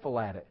successful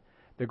at it.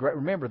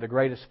 Remember, the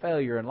greatest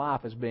failure in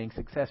life is being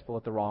successful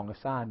at the wrong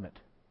assignment.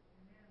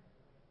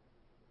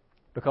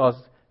 Because,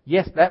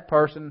 yes, that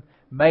person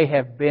may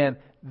have been,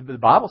 the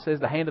Bible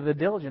says the hand of the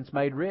diligence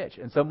made rich.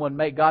 And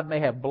God may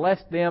have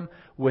blessed them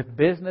with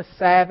business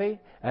savvy,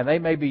 and they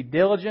may be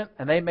diligent,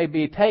 and they may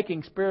be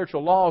taking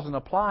spiritual laws and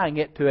applying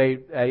it to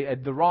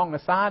the wrong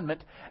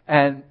assignment,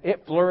 and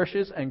it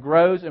flourishes and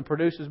grows and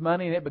produces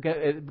money, and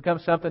it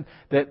becomes something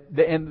that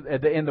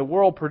in the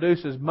world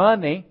produces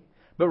money.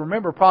 But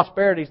remember,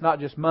 prosperity is not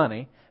just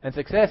money, and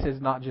success is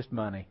not just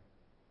money.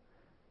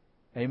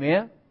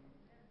 Amen?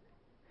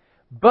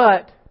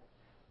 But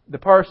the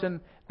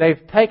person, they've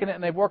taken it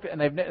and they've worked it,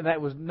 and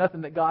that was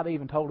nothing that God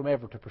even told them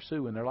ever to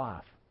pursue in their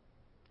life.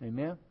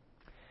 Amen?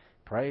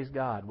 Praise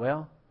God.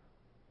 Well,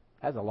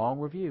 that's a long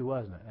review,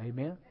 wasn't it?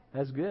 Amen?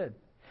 That's good.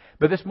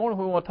 But this morning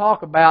we want to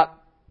talk about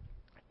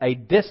a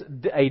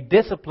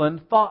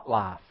disciplined thought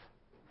life.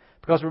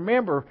 Because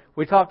remember,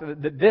 we talked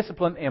that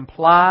discipline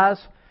implies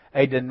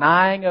a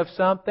denying of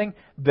something.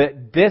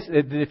 That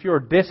if you're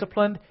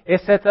disciplined,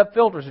 it sets up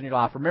filters in your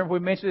life. Remember, we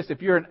mentioned this.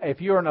 If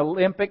you're an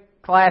Olympic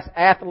class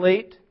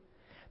athlete,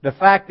 the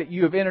fact that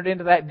you have entered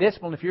into that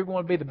discipline, if you're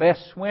going to be the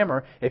best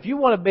swimmer, if you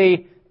want to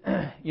be,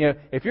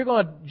 if you're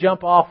going to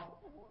jump off,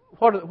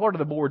 what are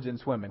the boards in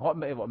swimming? What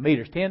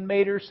meters? 10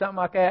 meters, something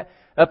like that.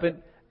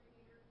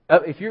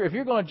 If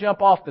you're going to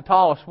jump off the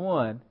tallest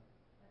one,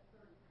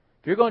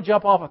 if you're going to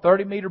jump off a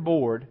 30-meter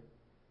board,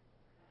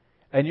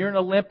 and you're an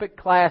Olympic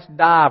class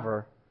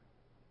diver,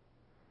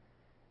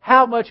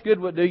 how much good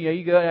would it do you?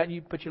 You go out and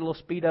you put your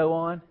little Speedo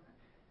on,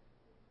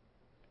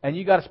 and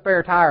you got a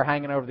spare tire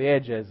hanging over the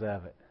edges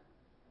of it.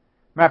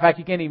 Matter of fact,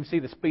 you can't even see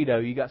the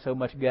Speedo. You got so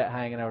much gut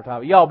hanging over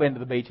top. Y'all been to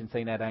the beach and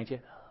seen that, ain't you?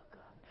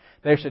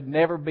 There should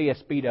never be a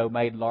Speedo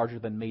made larger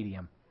than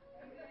medium.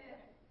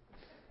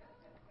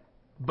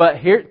 But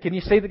here, can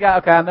you see the guy?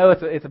 Okay, I know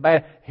it's a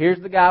bad. Here's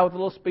the guy with a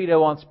little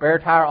Speedo on, spare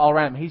tire all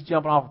around him. He's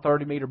jumping off a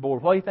 30-meter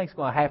board. What do you think's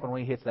going to happen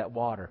when he hits that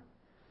water?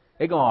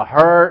 It's going to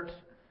hurt.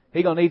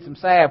 He's going to need some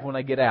salve when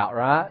they get out,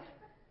 right?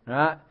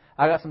 Right?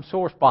 I got some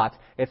sore spots.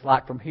 It's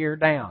like from here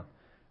down,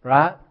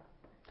 right?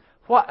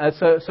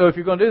 So if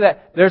you're going to do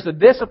that, there's a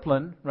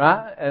discipline,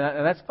 right?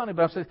 And that's funny,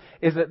 but I'm saying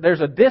is that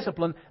there's a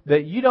discipline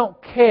that you don't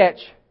catch.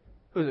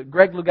 Who was it?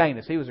 Greg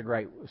Louganis. He was a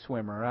great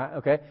swimmer, right?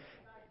 Okay.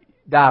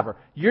 Diver.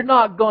 You're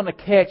not going to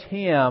catch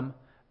him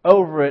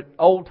over at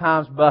Old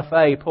Times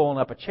Buffet pulling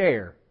up a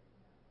chair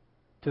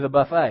to the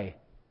buffet.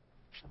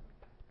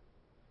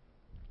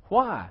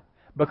 Why?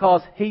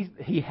 Because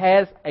he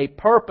has a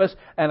purpose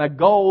and a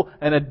goal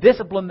and a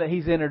discipline that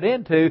he's entered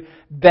into,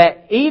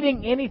 that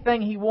eating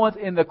anything he wants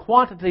in the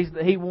quantities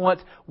that he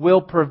wants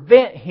will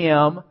prevent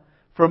him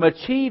from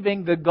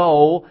achieving the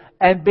goal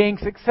and being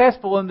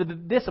successful in the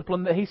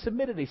discipline that he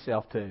submitted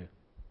himself to.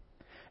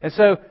 And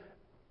so,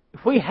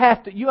 we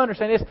have to, you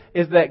understand this,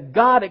 is that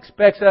God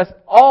expects us,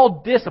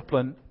 all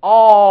discipline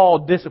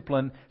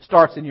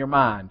starts in your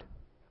mind.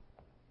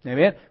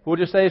 Amen? We'll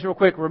just say this real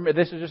quick.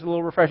 This is just a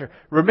little refresher.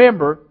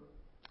 Remember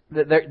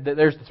that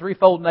there's the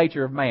threefold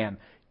nature of man.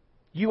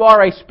 You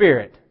are a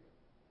spirit.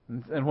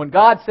 And when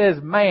God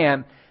says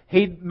man,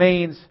 He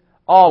means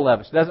all of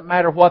us. It doesn't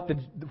matter what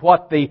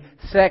the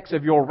sex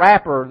of your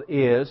wrapper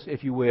is,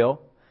 if you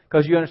will.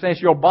 Because you understand,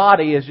 your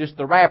body is just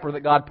the wrapper that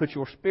God puts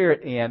your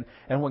spirit in.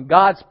 And when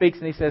God speaks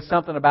and He says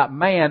something about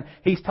man,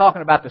 He's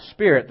talking about the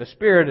spirit. The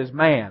spirit is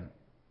man.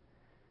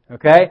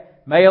 Okay?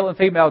 Male and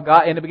female.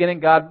 God, in the beginning,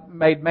 God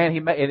made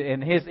man.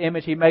 In His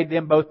image, He made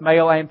them both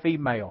male and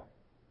female.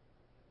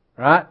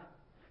 Right?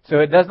 So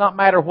it does not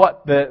matter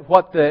what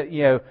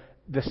the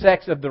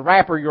sex of the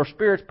wrapper your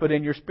spirit's put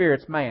in. Your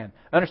spirit's man.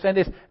 Understand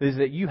this, is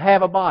that you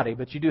have a body,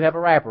 but you do have a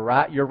wrapper,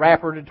 right? Your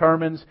wrapper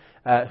determines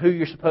who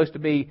you're supposed to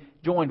be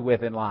joined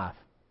with in life.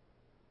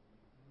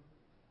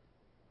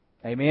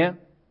 Amen?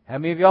 How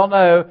many of y'all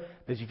know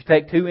that if you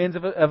take two ends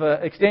of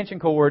an extension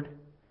cord,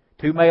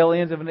 two male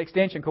ends of an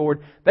extension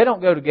cord, they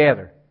don't go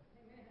together.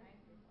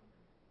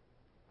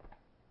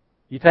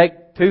 You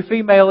take two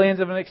female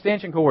ends of an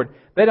extension cord,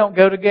 they don't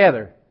go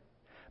together.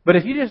 But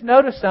if you just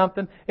notice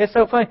something, it's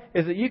so funny,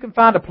 is that you can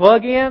find a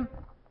plug-in,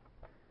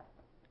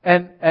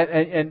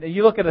 and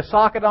you look at a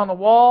socket on the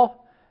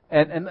wall,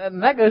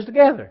 and that goes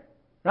together.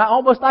 Right?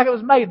 Almost like it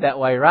was made that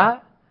way, right?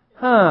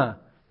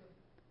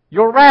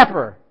 Your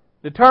wrapper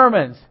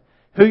determines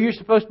who you're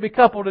supposed to be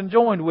coupled and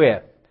joined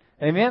with.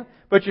 Amen?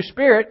 But your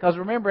spirit, because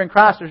remember in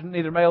Christ there's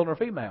neither male nor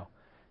female.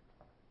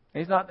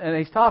 He's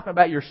talking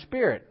about your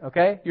spirit,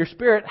 okay? Your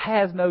spirit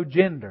has no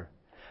gender.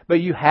 But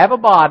you have a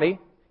body,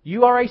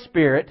 you are a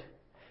spirit,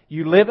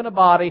 you live in a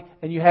body,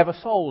 and you have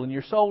a soul. And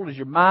your soul is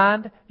your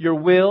mind, your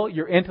will,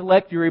 your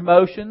intellect, your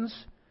emotions,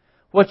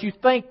 what you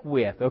think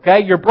with,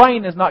 okay? Your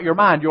brain is not your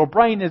mind. Your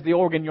brain is the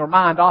organ your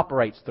mind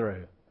operates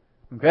through,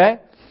 okay?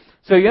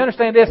 So you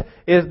understand this,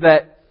 is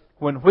that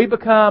when we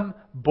become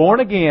born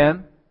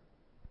again,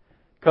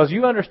 because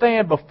you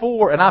understand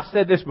before, and I've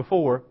said this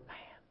before,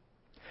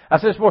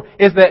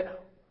 is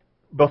that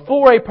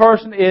before a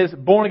person is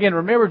born again,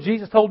 remember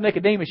Jesus told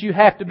Nicodemus, you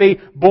have to be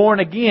born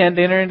again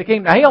to enter into the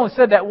kingdom. Now, He only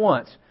said that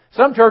once.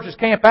 Some churches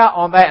camp out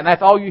on that, and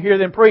that's all you hear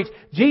them preach.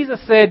 Jesus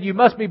said you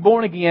must be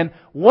born again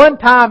one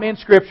time in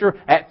Scripture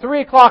at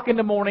 3 o'clock in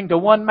the morning to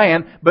one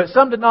man, but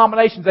some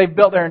denominations, they've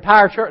built their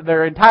entire church,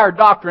 their entire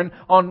doctrine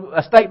on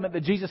a statement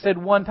that Jesus said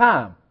one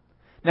time.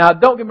 Now,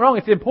 don't get me wrong,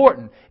 it's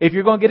important. If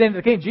you're going to get into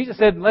the kingdom, Jesus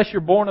said, unless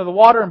you're born of the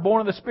water and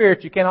born of the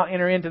Spirit, you cannot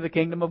enter into the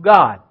kingdom of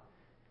God.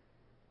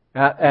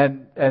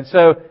 And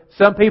so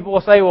some people will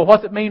say, well,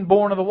 what's it mean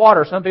born of the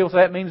water? Some people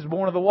say it means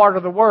born of the water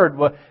of the Word.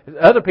 Well,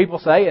 other people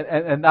say,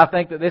 and I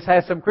think that this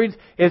has some credence,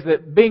 is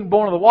that being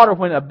born of the water,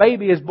 when a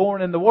baby is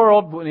born in the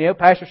world,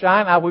 Pastor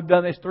Shine, we've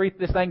done this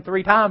thing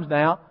 3 times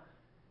now.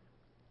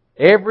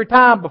 Every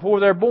time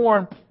before they're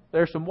born,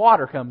 there's some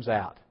water comes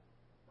out.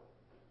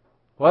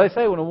 Well, they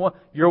say when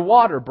your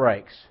water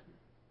breaks.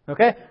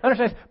 Okay?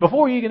 Understand?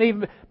 Before you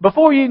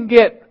can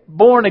get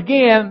born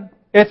again,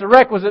 it's a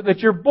requisite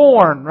that you're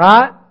born,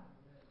 right?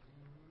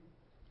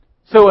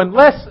 So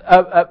unless,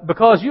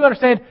 because you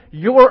understand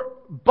your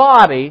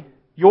body,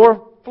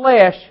 your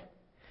flesh,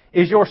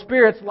 is your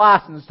spirit's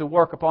license to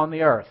work upon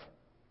the earth.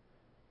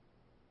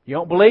 You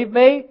don't believe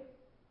me?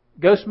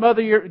 Go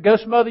smother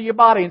your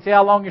body and see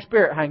how long your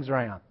spirit hangs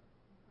around.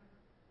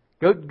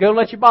 Go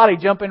let your body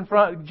jump out in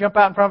front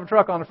of a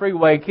truck on the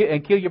freeway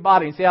and kill your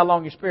body and see how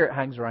long your spirit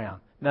hangs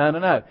around.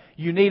 No.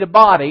 You need a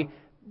body.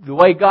 The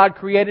way God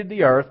created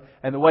the earth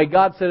and the way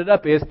God set it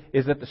up is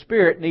that the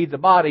Spirit needs a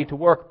body to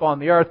work upon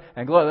the earth.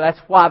 And that's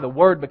why the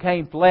Word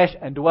became flesh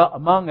and dwelt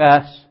among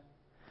us,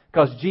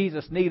 because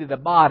Jesus needed a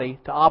body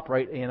to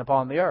operate in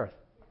upon the earth.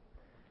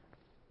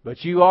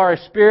 But you are a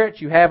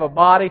spirit, you have a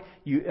body,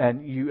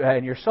 and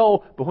your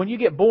soul. But when you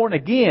get born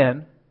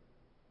again,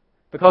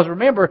 because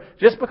remember,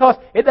 just because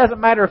it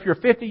doesn't matter if you're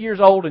 50 years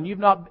old and you've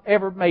not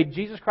ever made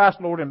Jesus Christ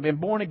Lord and been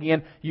born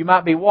again, you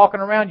might be walking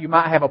around, you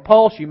might have a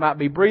pulse, you might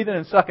be breathing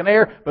and sucking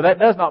air, but that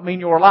does not mean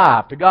you're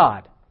alive to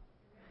God.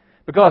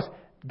 Because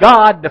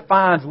God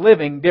defines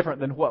living different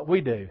than what we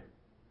do.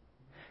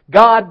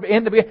 God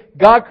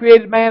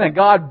created man and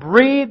God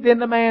breathed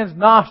into man's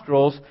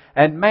nostrils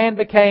and man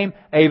became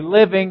a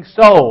living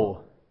soul.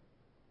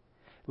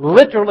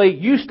 Literally,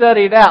 you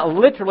study it out,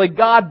 literally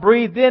God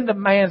breathed into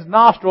man's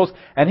nostrils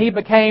and he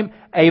became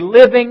a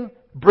living,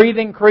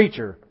 breathing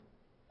creature.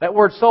 That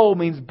word soul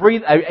means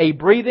a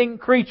breathing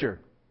creature.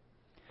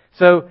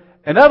 So,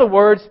 in other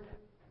words,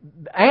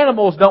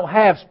 animals don't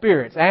have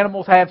spirits.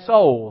 Animals have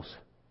souls.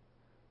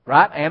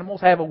 Right?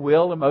 Animals have a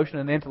will, emotion,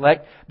 and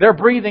intellect. They're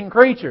breathing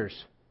creatures.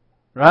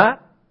 Right?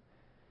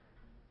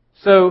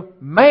 So,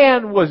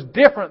 man was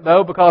different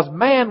though, because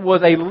man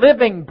was a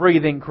living,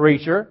 breathing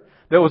creature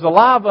that was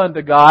alive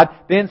unto God.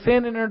 Then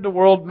sin entered the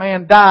world,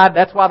 man died.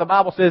 That's why the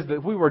Bible says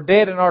that we were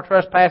dead in our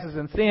trespasses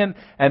and sin,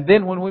 and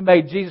then when we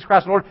made Jesus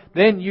Christ Lord,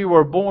 then you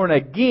were born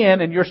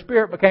again and your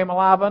spirit became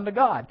alive unto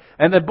God.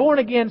 And the born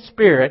again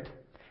spirit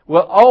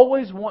will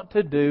always want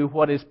to do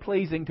what is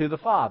pleasing to the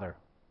Father.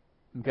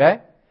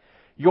 Okay?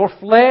 Your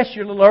flesh,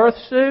 your little earth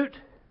suit,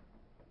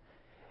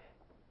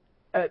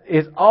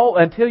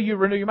 until you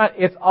renew your mind,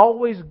 it's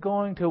always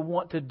going to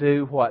want to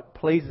do what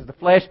pleases the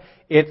flesh.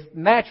 Its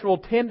natural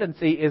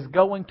tendency is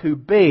going to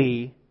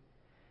be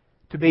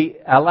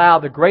allow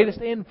the greatest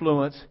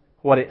influence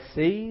what it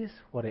sees,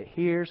 what it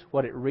hears,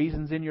 what it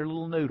reasons in your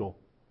little noodle.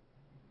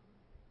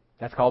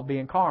 That's called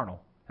being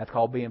carnal. That's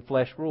called being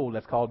flesh ruled.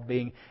 That's called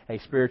being a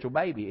spiritual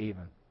baby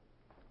even,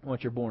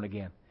 once you're born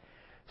again.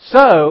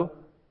 So,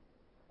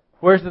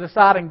 where's the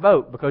deciding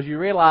vote? Because you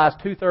realize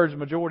 2/3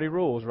 majority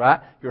rules,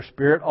 right? Your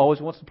spirit always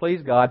wants to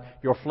please God.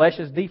 Your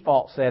flesh's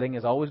default setting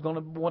is always going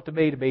to want to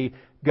be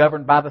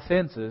governed by the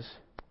senses.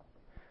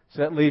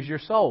 So that leaves your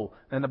soul.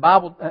 And the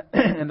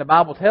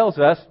Bible tells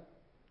us,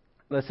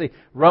 let's see,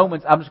 I'm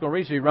just going to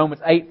read to you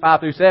Romans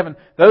 8:5-7.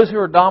 Those who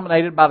are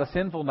dominated by the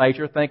sinful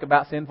nature think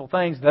about sinful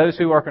things. Those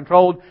who are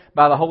controlled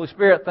by the Holy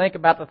Spirit think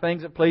about the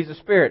things that please the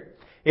Spirit.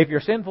 If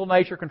your sinful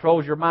nature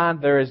controls your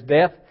mind, there is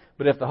death.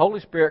 But if the Holy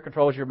Spirit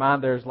controls your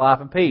mind, there is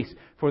life and peace.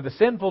 For the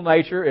sinful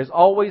nature is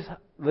always,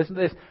 listen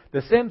to this,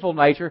 the sinful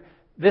nature,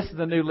 this is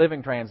the New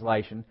Living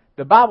Translation.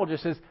 The Bible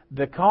just says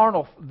the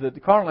carnal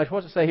nature,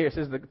 what's it say here? It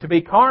says to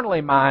be carnally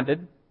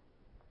minded.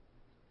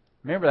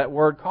 Remember that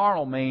word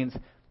carnal means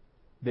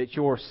that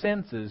your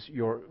senses,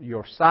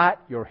 your sight,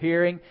 your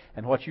hearing,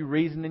 and what you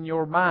reason in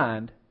your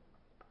mind,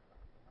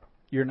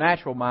 your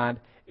natural mind,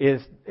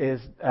 is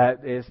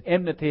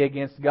enmity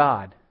against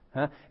God.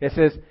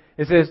 It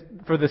It says,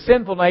 for the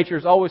sinful nature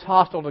is always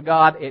hostile to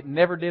God. It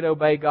never did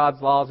obey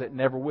God's laws. It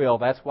never will.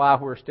 That's why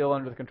we're still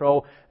under the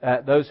control.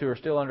 Those who are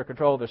still under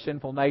control of their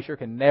sinful nature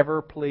can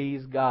never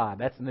please God.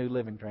 That's the New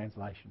Living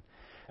Translation.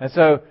 And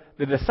so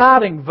the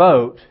deciding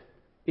vote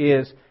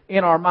is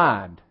in our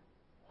mind.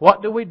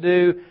 What do we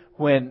do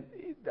when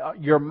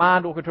your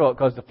mind will control it?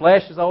 Because the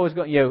flesh is always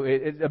going,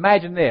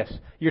 imagine this.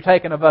 You're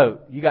taking a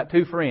vote. You got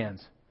two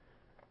friends.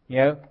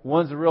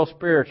 One's a real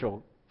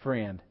spiritual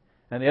friend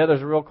and the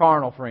other's a real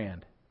carnal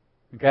friend.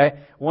 Okay?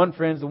 One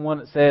friend's the one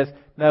that says,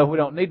 no, we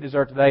don't need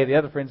dessert today. The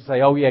other friends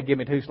say, oh yeah, give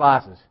me 2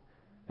 slices.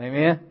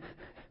 Amen?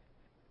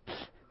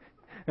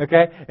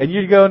 Okay? And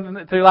you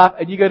go through life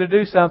and you go to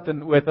do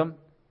something with them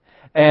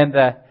and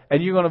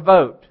you're going to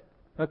vote.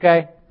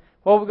 Okay?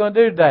 What are we going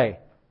to do today?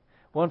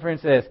 One friend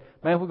says,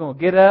 man, we're going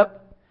to get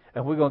up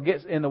and we're going to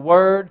get in the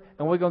Word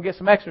and we're going to get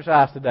some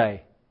exercise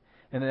today.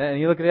 And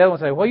you look at the other one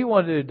and say, what do you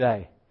want to do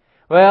today?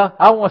 Well,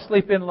 I want to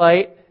sleep in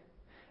late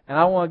and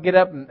I want to get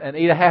up and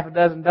eat a half a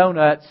dozen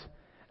donuts.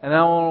 And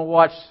I want to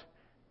watch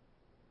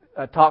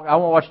I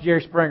want to watch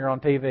Jerry Springer on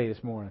TV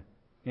this morning.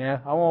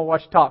 I want to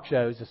watch talk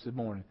shows this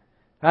morning.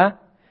 Huh?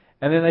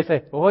 And then they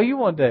say, well, what do you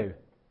want to do?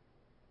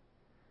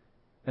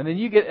 And then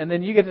you get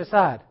to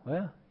decide.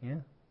 Well, yeah,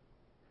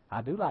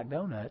 I do like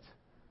donuts.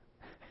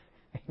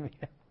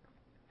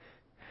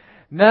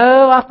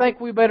 No, I think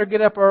we better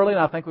get up early,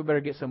 and I think we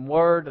better get some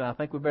Word, and I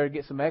think we better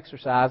get some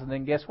exercise. And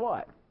then guess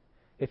what?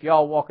 If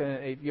y'all walk in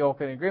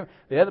agreement,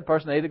 the other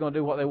person is either going to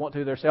do what they want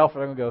to themselves, or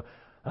they're going to go,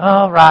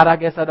 all right, I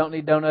guess I don't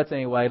need donuts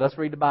anyway. Let's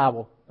read the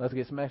Bible. Let's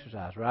get some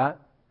exercise, right?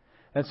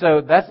 And so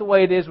that's the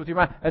way it is with your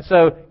mind. And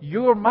so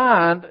your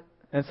mind,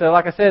 and so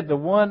like I said, the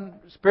one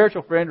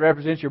spiritual friend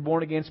represents your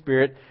born-again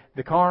spirit.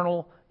 The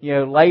carnal,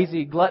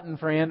 lazy glutton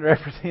friend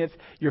represents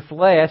your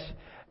flesh.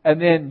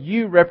 And then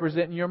you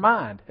represent your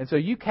mind. And so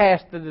you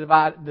cast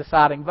the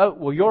deciding vote.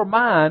 Well, your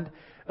mind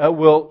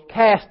will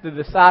cast the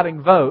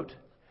deciding vote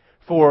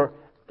for,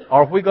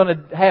 are we going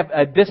to have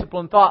a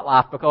disciplined thought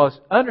life? Because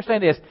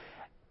understand this,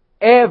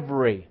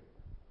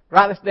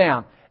 write this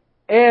down,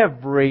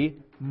 every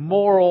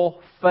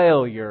moral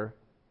failure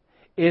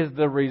is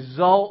the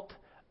result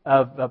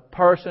of a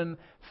person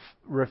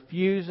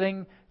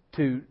refusing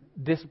to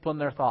discipline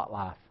their thought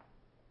life.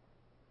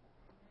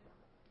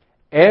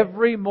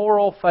 Every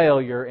moral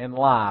failure in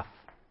life,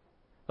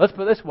 let's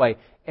put it this way,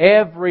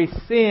 every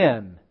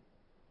sin,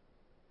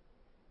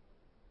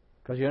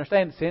 because you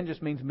understand sin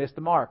just means miss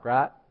the mark,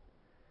 right?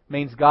 It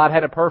means God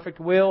had a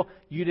perfect will,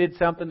 you did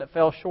something that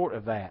fell short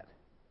of that.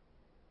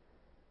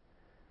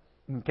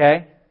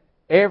 Okay?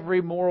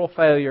 Every moral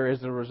failure is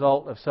the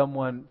result of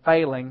someone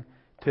failing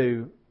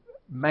to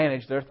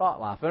manage their thought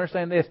life.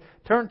 Understand this.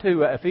 Turn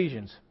to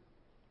Ephesians,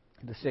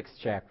 the 6th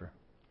chapter.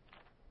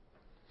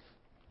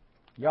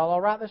 Y'all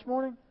all right this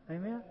morning?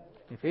 Amen?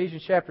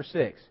 Ephesians chapter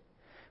 6.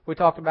 We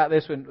talked about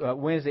this when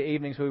Wednesday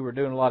evenings we were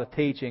doing a lot of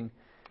teaching.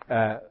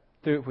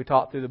 We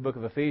talked through the book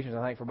of Ephesians,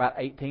 I think, for about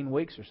 18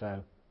 weeks or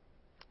so.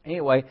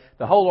 Anyway,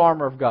 the whole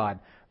armor of God.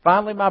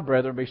 Finally, my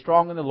brethren, be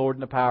strong in the Lord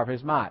and the power of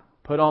His might.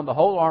 Put on the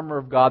whole armor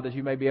of God that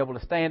you may be able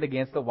to stand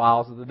against the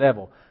wiles of the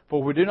devil.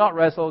 For we do not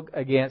wrestle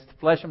against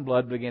flesh and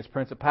blood, but against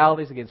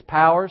principalities, against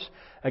powers,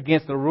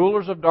 against the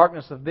rulers of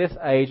darkness of this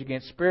age,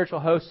 against spiritual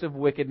hosts of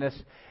wickedness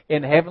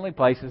in heavenly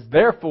places.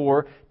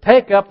 Therefore,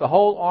 take up the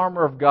whole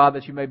armor of God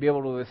that you may be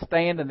able to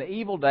withstand in the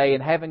evil day,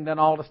 and having done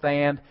all to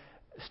stand,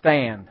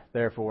 stand,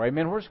 therefore.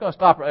 Amen. We're just going to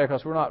stop right there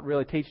because we're not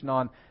really teaching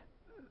on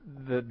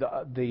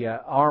the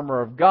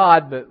armor of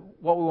God, but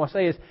what we want to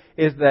say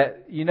is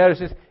that you notice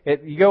this.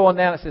 You go on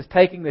down. It says,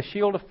 taking the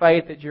shield of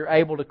faith that you're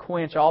able to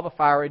quench all the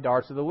fiery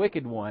darts of the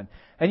wicked one.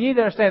 And you need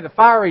to understand the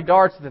fiery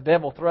darts that the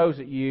devil throws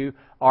at you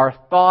are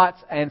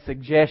thoughts and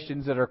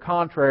suggestions that are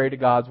contrary to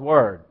God's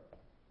word.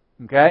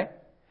 Okay?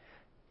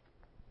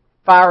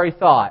 Fiery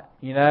thought.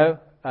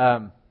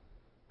 A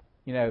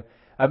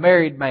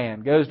married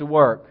man goes to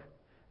work,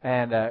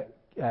 and a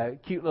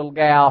cute little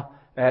gal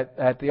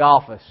at the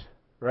office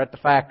or at the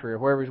factory or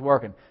wherever he's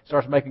working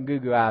starts making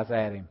goo-goo eyes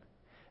at him.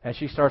 And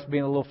she starts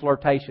being a little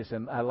flirtatious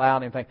and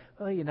allowing him to think,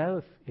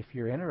 well, if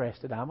you're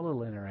interested, I'm a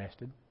little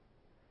interested.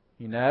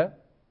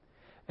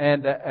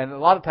 And a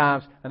lot of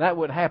times, and that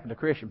wouldn't happen to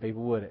Christian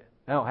people, would it?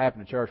 That don't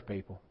happen to church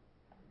people.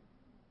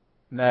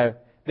 No.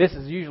 This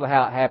is usually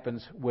how it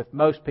happens with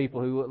most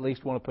people who at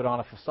least want to put on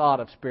a facade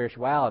of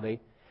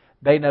spirituality.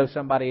 They know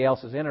somebody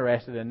else is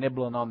interested in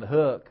nibbling on the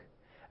hook,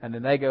 and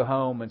then they go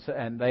home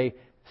and they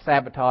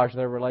sabotage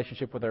their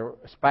relationship with their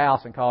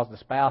spouse and cause the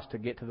spouse to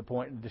get to the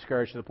point,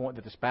 discouraged to the point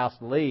that the spouse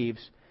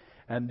leaves,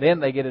 and then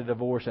they get a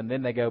divorce, and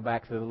then they go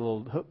back to the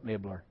little hook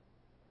nibbler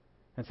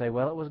and say,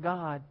 well, it was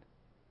God.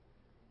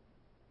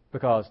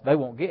 Because they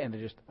won't get into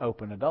just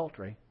open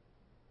adultery.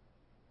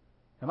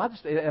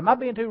 Am I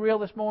being too real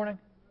this morning?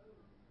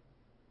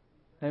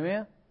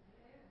 Amen?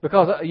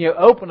 Because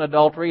open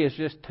adultery is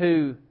just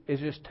too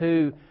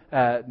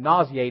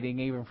nauseating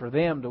even for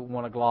them to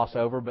want to gloss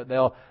over, but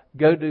they'll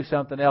go do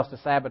something else to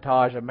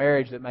sabotage a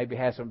marriage that maybe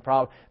has some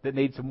problem that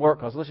needs some work.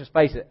 Because let's just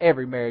face it,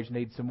 every marriage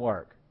needs some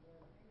work.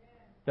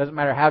 Doesn't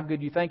matter how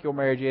good you think your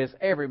marriage is,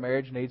 every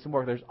marriage needs some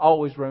work. There's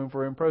always room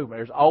for improvement.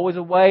 There's always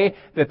a way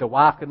that the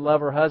wife can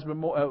love her husband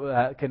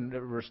more,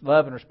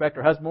 love and respect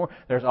her husband more.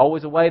 There's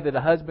always a way that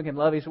a husband can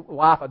love his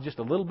wife just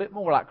a little bit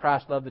more like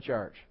Christ loved the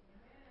church.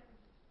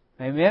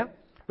 Amen?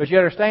 But you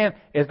understand,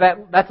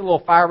 that's a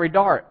little fiery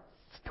dart.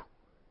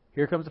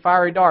 Here comes the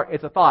fiery dart.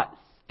 It's a thought.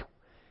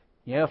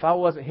 You know, if I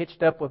wasn't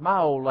hitched up with my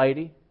old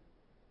lady,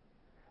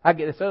 I'd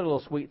get this other little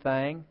sweet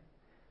thing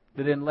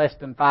that in less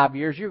than 5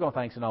 years you're going to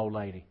think's an old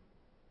lady.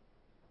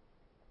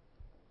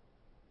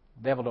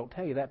 The devil don't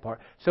tell you that part.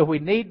 So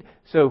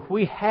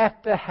we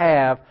have to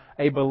have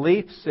a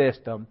belief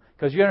system,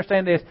 because you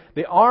understand this,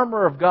 the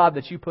armor of God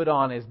that you put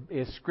on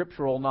is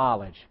scriptural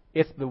knowledge.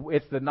 It's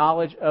the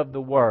knowledge of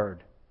the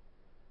Word.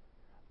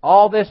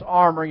 All this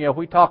armor, you know,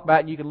 we talk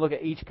about, and you can look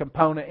at each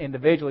component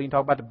individually. You can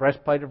talk about the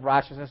breastplate of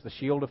righteousness, the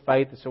shield of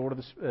faith, the sword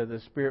of the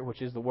Spirit,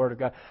 which is the Word of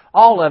God.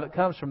 All of it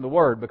comes from the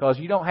Word, because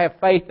you don't have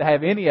faith to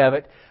have any of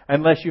it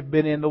unless you've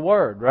been in the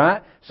Word,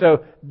 right?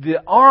 So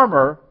the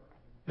armor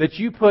that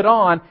you put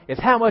on is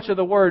how much of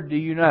the Word do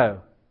you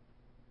know?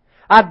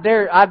 I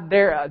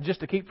dare,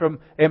 just to keep from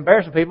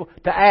embarrassing people,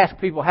 to ask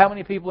people, how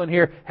many people in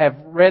here have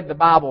read the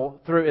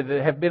Bible through,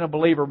 that have been a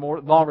believer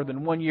longer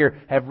than 1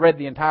 year, have read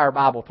the entire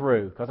Bible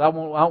through? Because I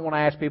don't want to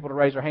ask people to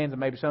raise their hands, and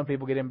maybe some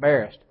people get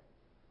embarrassed.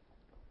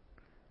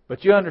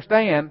 But you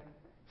understand,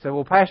 say,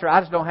 well, Pastor, I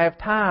just don't have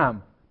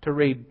time to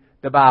read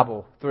the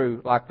Bible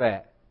through like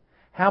that.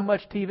 How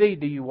much TV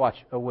do you watch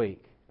a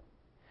week?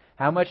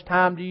 How much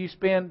time do you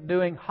spend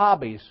doing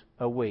hobbies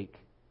a week?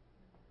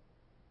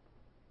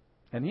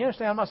 And you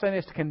understand, I'm not saying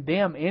this to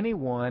condemn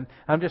anyone.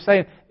 I'm just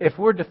saying, if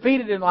we're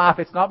defeated in life,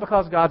 it's not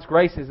because God's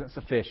grace isn't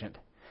sufficient.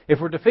 If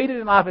we're defeated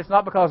in life, it's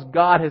not because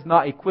God has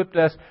not equipped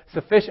us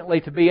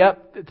sufficiently to be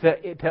up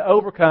to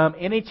overcome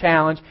any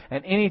challenge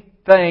and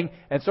anything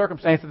and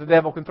circumstance that the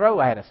devil can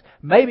throw at us.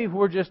 Maybe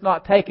we're just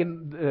not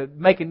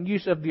making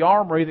use of the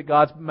armory that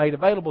God's made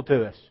available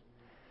to us.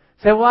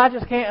 Say, well, I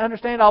just can't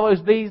understand all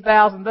those these,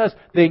 thous, and thus.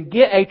 Then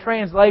get a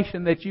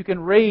translation that you can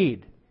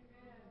read.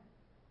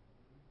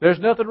 There's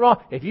nothing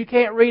wrong. If you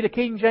can't read a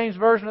King James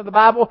Version of the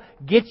Bible,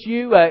 get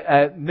you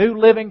a New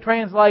Living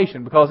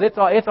Translation, because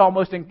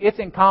it's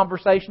in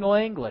conversational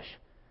English.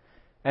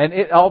 And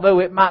although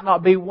it might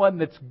not be one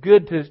that's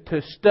good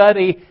to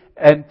study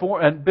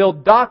and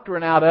build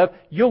doctrine out of,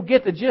 you'll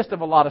get the gist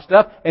of a lot of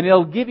stuff, and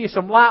it'll give you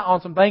some light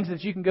on some things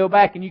that you can go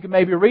back and you can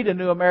maybe read a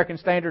New American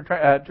Standard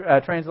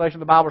translation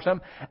of the Bible or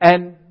something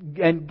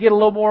and get a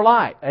little more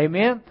light.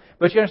 Amen?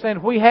 But you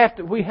understand, we have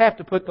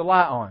to put the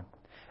light on.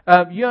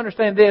 You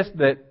understand this,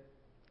 that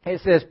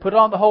it says, put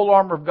on the whole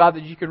armor of God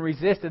that you can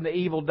resist in the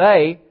evil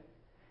day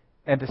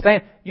and to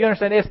stand. You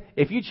understand this?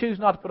 If you choose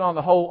not to put on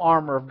the whole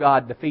armor of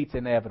God, defeat's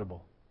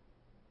inevitable.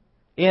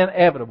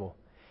 Inevitable.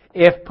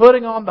 If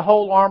putting on the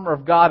whole armor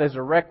of God is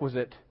a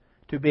requisite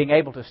to being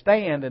able to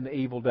stand in the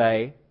evil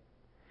day,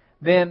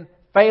 then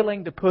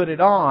failing to put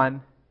it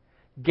on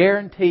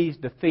guarantees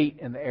defeat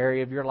in the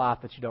area of your life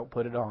that you don't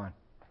put it on.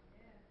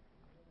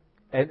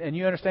 And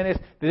you understand this?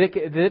 That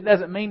it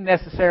doesn't mean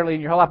necessarily in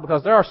your whole life,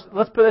 because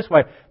let's put it this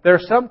way, there are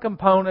some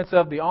components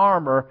of the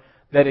armor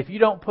that if you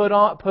don't put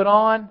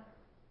on,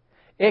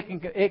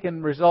 it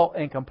can result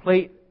in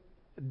complete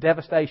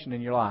devastation in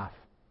your life.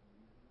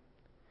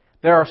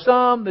 There are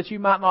some that you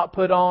might not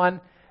put on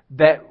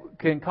that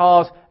can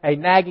cause a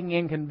nagging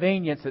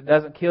inconvenience that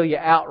doesn't kill you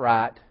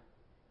outright.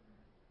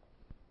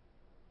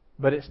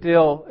 But it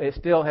still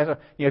has a,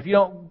 if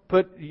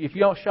you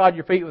don't shod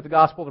your feet with the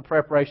gospel, the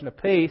preparation of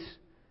peace,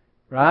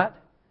 right?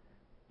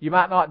 You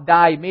might not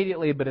die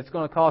immediately, but it's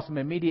going to cause some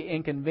immediate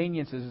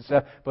inconveniences and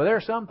stuff. But there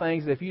are some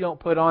things that if you don't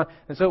put on,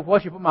 and so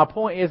my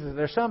point is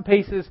there's some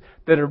pieces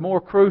that are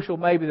more crucial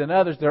maybe than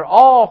others. They're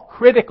all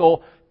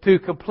critical to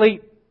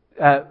complete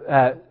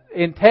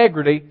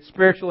integrity,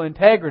 spiritual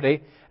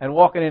integrity, and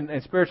walking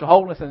in spiritual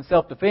holiness and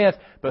self-defense.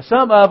 But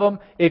some of them,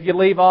 if you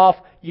leave off,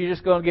 you're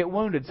just going to get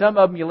wounded. Some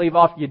of them you leave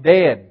off, you're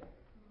dead.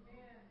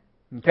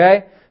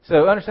 Okay?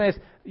 So understand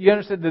this. You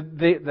understand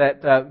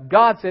that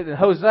God said in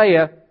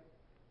Hosea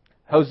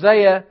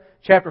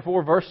chapter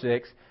 4 verse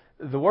 6,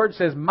 the Word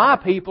says, my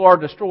people are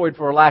destroyed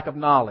for a lack of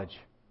knowledge.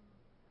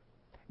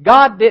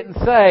 God didn't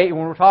say,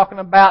 when we're talking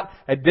about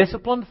a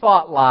disciplined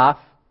thought life,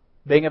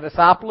 being a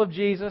disciple of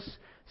Jesus,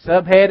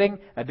 subheading,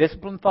 a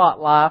disciplined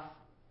thought life,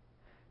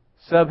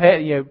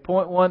 subheading,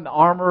 point 1, the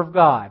armor of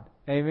God.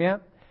 Amen?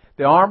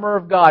 The armor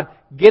of God.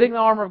 Getting the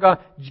armor of God.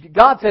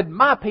 God said,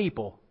 my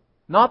people.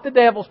 Not the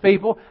devil's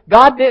people.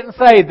 God didn't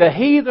say the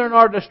heathen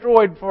are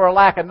destroyed for a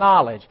lack of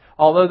knowledge,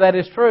 although that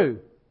is true.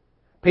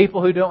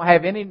 People who don't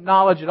have any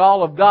knowledge at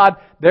all of God,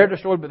 they're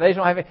destroyed, but they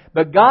don't have any.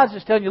 But God's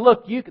just telling you,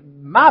 look,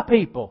 my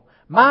people,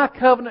 my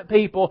covenant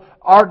people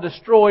are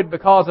destroyed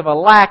because of a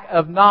lack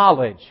of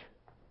knowledge.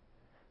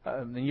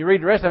 And you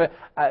read the rest of it,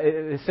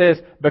 it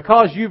says,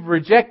 because you've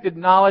rejected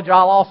knowledge,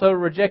 I'll also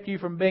reject you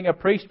from being a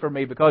priest for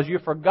me. Because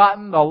you've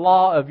forgotten the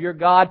law of your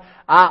God,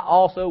 I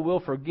also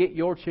will forget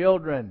your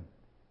children.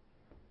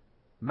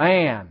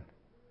 Man,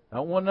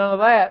 don't want none of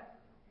that.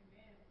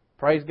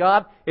 Praise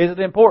God. Is it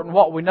important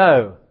what we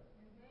know?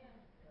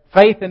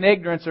 Faith and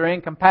ignorance are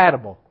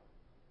incompatible.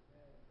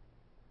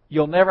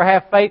 You'll never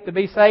have faith to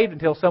be saved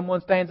until someone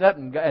stands up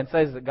and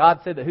says that God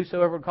said that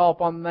whosoever would call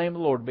upon the name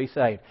of the Lord will be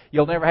saved.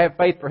 You'll never have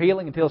faith for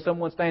healing until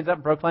someone stands up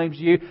and proclaims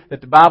to you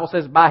that the Bible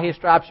says by His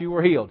stripes you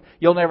were healed.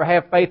 You'll never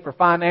have faith for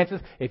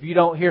finances if you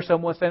don't hear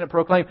someone stand up and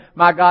proclaim,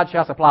 my God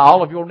shall supply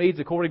all of your needs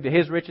according to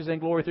His riches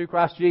and glory through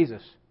Christ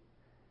Jesus.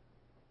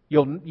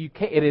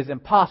 It is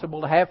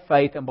impossible to have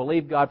faith and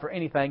believe God for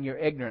anything you're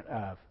ignorant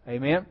of.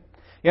 Amen?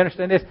 You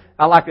understand this?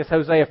 I like this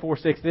Hosea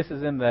 4:6. This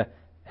is in the...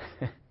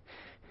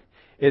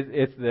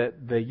 It's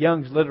the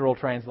Young's literal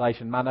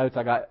translation. My notes,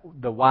 I got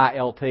the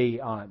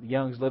YLT on it. The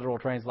Young's literal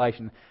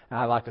translation. And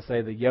I like to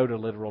say the Yoda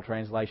literal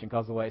translation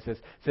because of the way it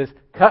says,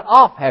 cut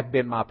off have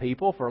been my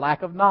people for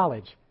lack of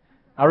knowledge.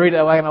 I read it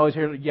that way, I can always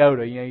hear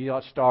Yoda. You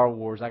watch Star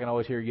Wars, I can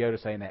always hear Yoda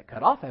saying that.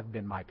 Cut off have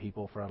been my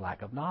people for a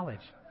lack of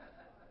knowledge.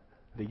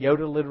 The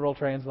Yoda literal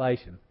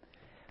translation.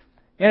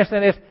 You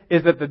understand this?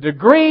 Is that the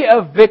degree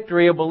of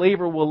victory a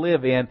believer will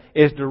live in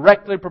is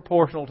directly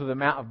proportional to the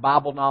amount of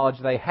Bible knowledge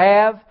they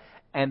have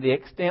and the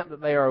extent that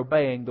they are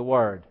obeying the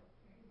Word.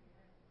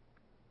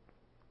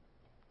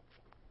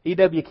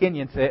 E.W.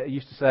 Kenyon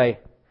used to say,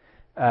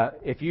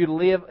 if you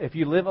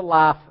live a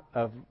life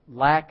of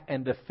lack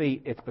and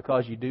defeat, it's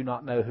because you do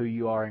not know who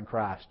you are in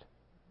Christ.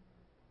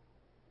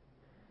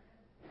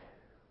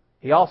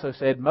 He also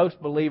said,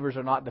 most believers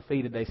are not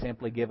defeated, they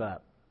simply give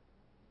up.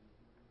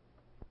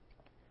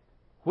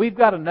 We've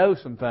got to know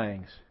some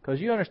things.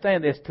 Because you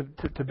understand this,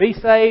 to be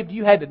saved,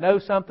 you had to know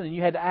something and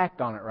you had to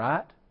act on it,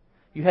 right?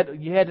 You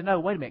had to know,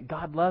 wait a minute,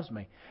 God loves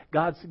me.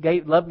 God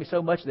loved me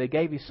so much that He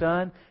gave His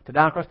Son to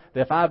die on the cross,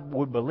 that if I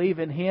would believe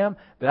in Him,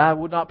 that I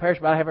would not perish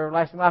but I have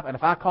everlasting life. And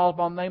if I call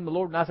upon the name of the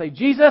Lord and I say,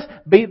 Jesus,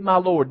 be my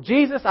Lord.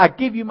 Jesus, I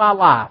give you my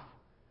life.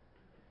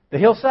 That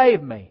He'll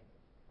save me.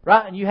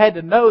 Right? And you had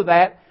to know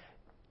that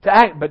to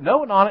act. But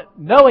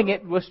knowing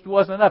it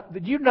wasn't enough.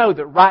 Did you know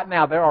that right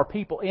now there are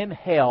people in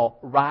hell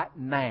right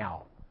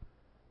now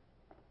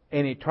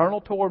in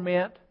eternal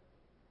torment?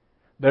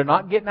 They're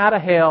not getting out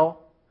of hell.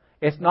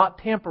 It's not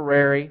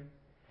temporary.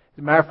 As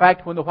a matter of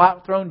fact, when the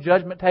white throne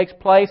judgment takes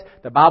place,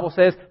 the Bible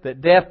says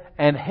that death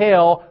and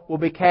hell will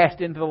be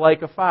cast into the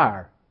lake of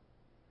fire.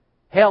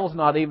 Hell's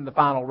not even the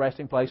final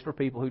resting place for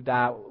people who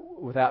die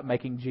without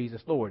making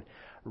Jesus Lord.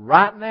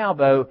 Right now,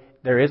 though,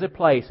 there is a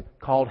place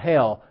called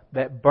hell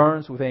that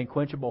burns with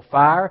unquenchable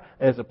fire.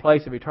 It is a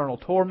place of eternal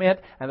torment,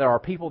 and there are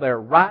people there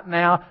right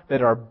now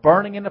that are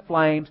burning in the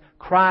flames,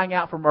 crying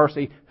out for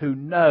mercy, who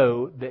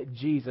know that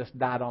Jesus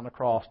died on the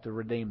cross to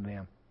redeem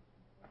them.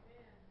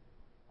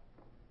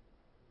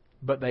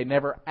 But they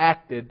never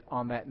acted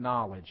on that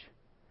knowledge.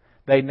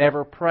 They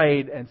never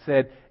prayed and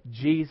said,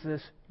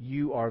 Jesus,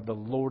 you are the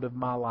Lord of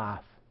my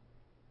life.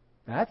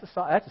 Now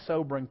that's a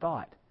sobering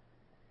thought.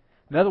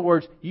 In other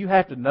words, you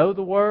have to know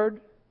the Word.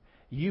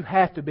 You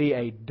have to be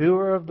a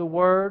doer of the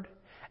Word.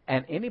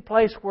 And any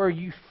place where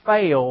you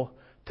fail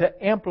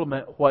to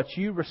implement what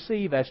you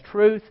receive as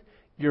truth,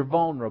 you're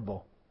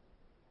vulnerable.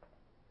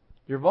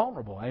 You're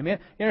vulnerable. Amen?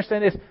 You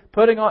understand this?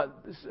 Putting on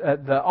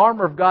the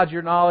armor of God,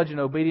 your knowledge and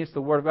obedience to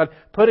the Word of God.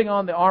 Putting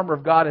on the armor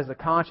of God is a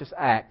conscious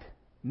act.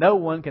 No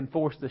one can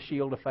force the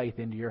shield of faith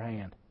into your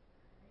hand.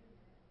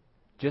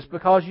 Just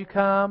because you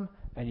come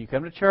and you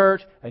come to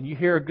church and you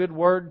hear a good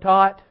word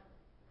taught.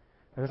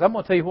 Because I'm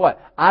going to tell you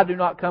what, I do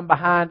not come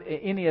behind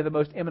any of the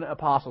most eminent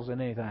apostles in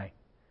anything.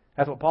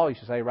 That's what Paul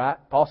used to say, right?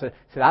 Paul said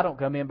I don't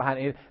come in behind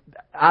any.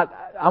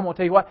 I'm going to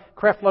tell you what,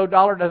 Creflo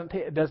Dollar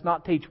does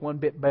not teach one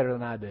bit better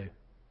than I do.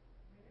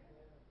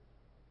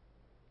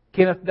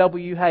 Kenneth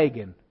W.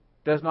 Hagin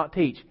does not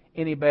teach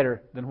any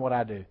better than what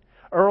I do.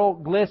 Earl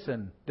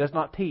Glisson does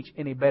not teach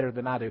any better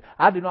than I do.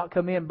 I do not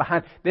come in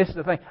behind. This is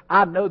the thing.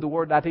 I know the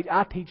Word that I teach.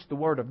 I teach the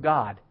Word of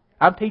God.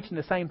 I'm teaching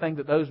the same thing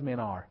that those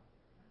men are.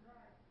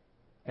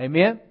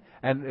 Amen?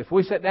 And if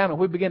we sit down and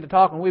we begin to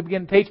talk and we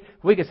begin to teach,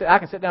 I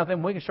can sit down with them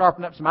and we can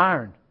sharpen up some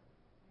iron.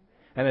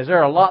 And is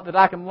there a lot that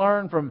I can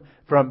learn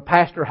from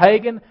Pastor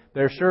Hagin?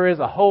 There sure is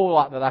a whole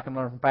lot that I can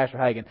learn from Pastor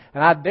Hagin.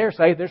 And I dare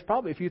say there's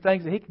probably a few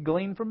things that he could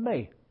glean from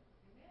me.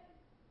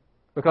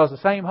 Because the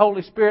same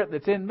Holy Spirit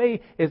that's in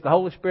me is the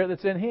Holy Spirit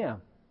that's in him.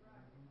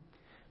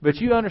 But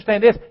you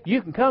understand this,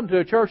 you can come to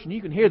a church and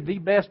you can hear the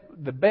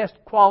best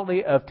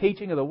quality of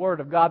teaching of the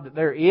Word of God that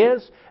there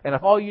is, and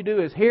if all you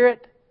do is hear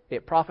it,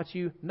 it profits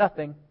you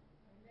nothing.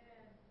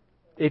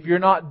 If you're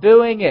not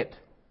doing it.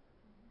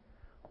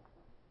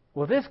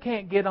 Well, this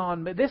can't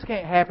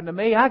happen to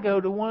me. I go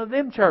to one of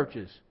them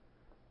churches.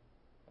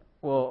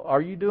 Well,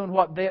 are you doing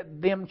what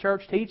them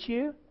church teach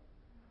you?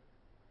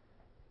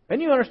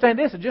 And you understand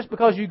this, and just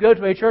because you go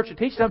to a church to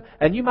teach them,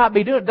 and you might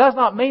be doing it, does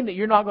not mean that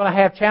you're not going to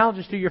have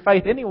challenges to your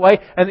faith anyway,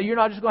 and that you're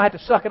not just going to have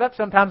to suck it up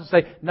sometimes and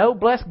say, no,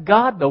 bless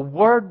God, the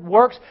Word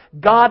works.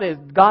 God is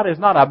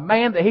not a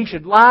man that He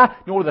should lie,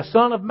 nor the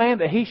Son of Man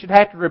that He should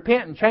have to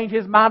repent and change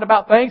His mind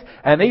about things.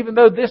 And even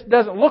though this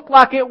doesn't look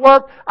like it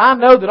worked, I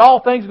know that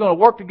all things are going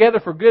to work together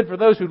for good for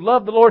those who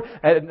love the Lord,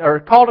 and are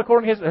called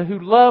according to His, who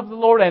love the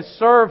Lord and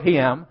serve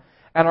Him,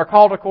 and are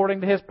called according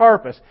to His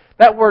purpose.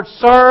 That word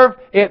serve,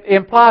 it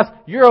implies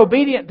you're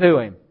obedient to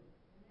Him.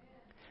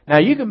 Now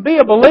you can be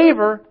a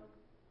believer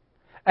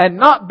and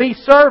not be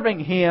serving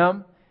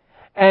Him,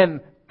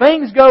 and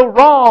things go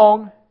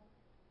wrong,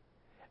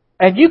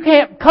 and you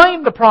can't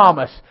claim the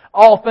promise,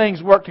 all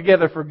things work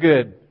together for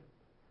good.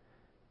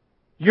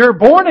 You're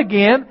born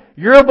again,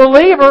 you're a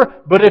believer,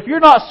 but if you're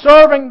not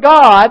serving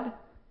God,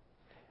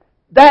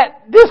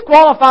 that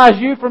disqualifies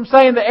you from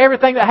saying that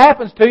everything that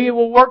happens to you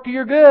will work to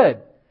your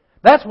good.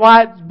 That's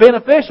why it's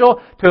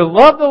beneficial to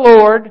love the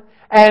Lord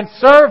and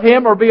serve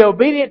Him or be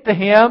obedient to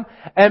Him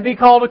and be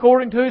called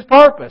according to His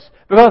purpose.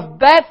 Because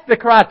that's the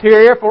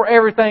criteria for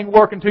everything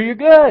working to your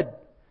good.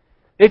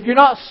 If you're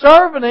not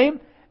serving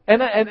Him,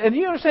 and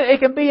you understand, it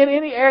can be in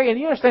any area, and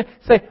you understand,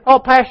 say, oh,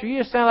 Pastor, you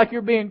just sound like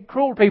you're being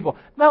cruel to people.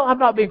 No, I'm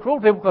not being cruel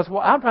to people, because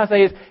what I'm trying to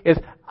say is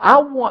I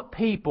want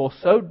people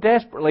so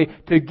desperately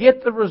to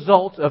get the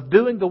results of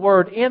doing the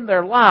Word in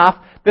their life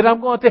that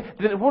I'm going to,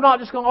 that we're not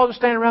just going to all just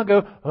stand around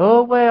and go,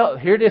 oh, well,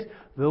 here it is.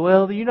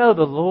 Well, you know,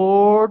 the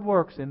Lord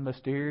works in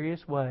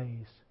mysterious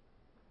ways.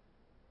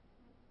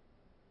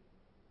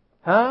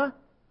 Huh?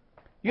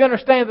 You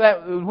understand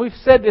that we've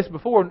said this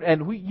before,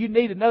 and you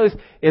need to know this,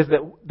 is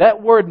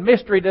that word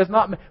mystery does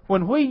not...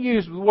 When we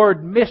use the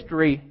word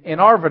mystery in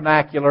our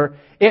vernacular,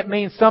 it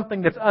means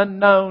something that's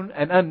unknown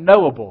and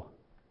unknowable.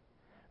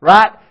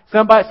 Right?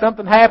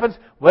 Something happens,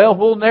 well,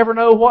 we'll never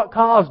know what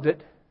caused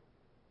it.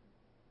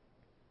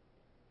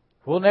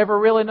 We'll never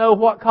really know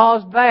what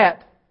caused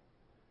that.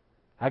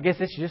 I guess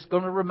it's just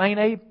going to remain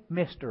a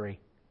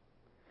mystery.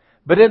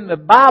 But in the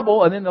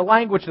Bible, and in the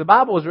language the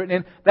Bible was written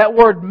in, that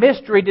word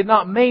mystery did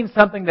not mean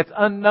something that's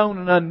unknown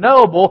and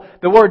unknowable.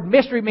 The word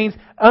mystery means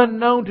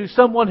unknown to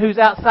someone who's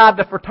outside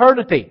the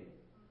fraternity.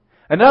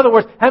 In other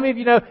words, how many of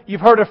you know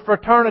you've heard of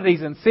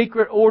fraternities and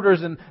secret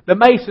orders, and the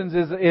Masons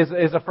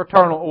is a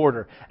fraternal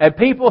order. And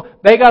people,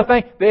 they got to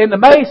think that in the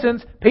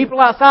Masons, people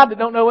outside that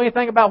don't know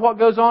anything about what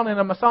goes on in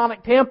a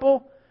Masonic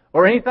temple,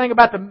 or anything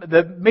about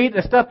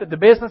the stuff that the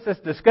business is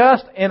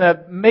discussed in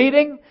a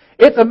meeting,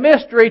 it's a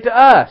mystery to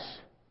us.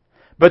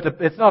 But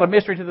it's not a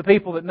mystery to the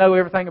people that know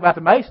everything about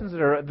the Masons,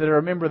 that are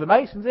a member of the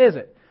Masons, is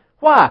it?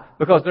 Why?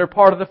 Because they're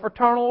part of the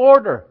fraternal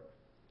order.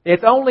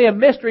 It's only a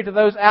mystery to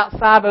those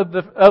outside of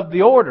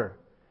the order.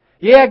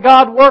 Yeah,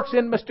 God works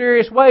in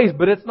mysterious ways,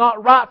 but it's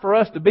not right for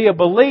us to be a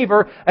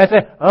believer and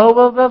say, oh,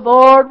 well, the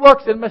Lord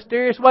works in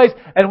mysterious ways.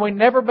 And we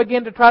never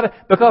begin to try to,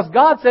 because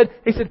God said,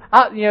 He said,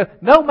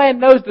 no man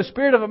knows the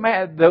spirit of a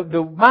man,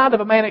 the mind of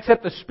a man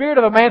except the spirit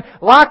of a man.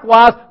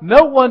 Likewise,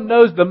 no one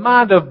knows the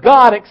mind of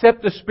God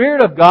except the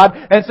Spirit of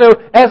God. And so,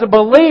 as a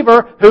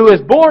believer who is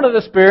born of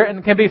the Spirit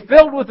and can be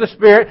filled with the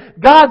Spirit,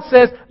 God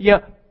says,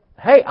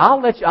 hey, I'll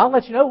let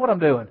you know what I'm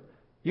doing.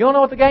 You don't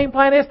know what the game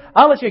plan is?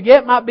 I'll let you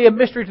get. It might be a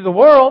mystery to the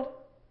world.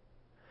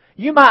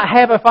 You might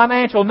have a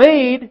financial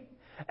need,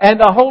 and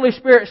the Holy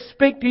Spirit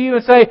speak to you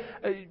and say,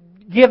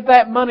 give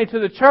that money to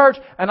the church,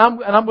 and I'm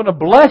going to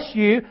bless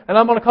you, and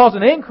I'm going to cause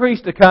an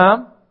increase to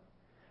come.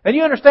 And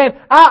you understand,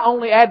 I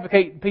only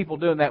advocate people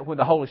doing that when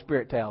the Holy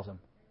Spirit tells them.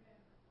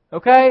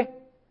 Okay?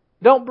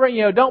 Don't bring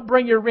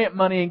your rent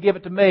money and give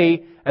it to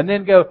me, and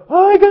then go,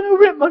 oh, I got no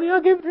rent money,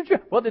 I'll give it to the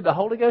church. Well, did the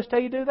Holy Ghost tell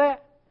you to do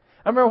that?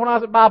 I remember when I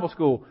was at Bible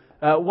school,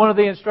 one of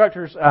the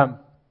instructors,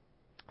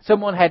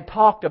 someone had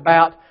talked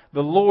about the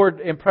Lord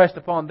impressed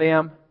upon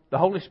them, the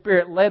Holy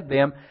Spirit led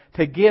them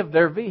to give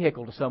their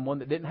vehicle to someone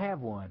that didn't have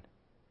one.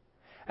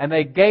 And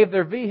they gave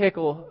their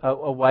vehicle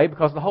away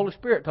because the Holy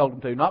Spirit told them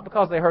to, not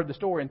because they heard the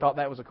story and thought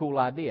that was a cool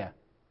idea.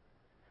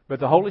 But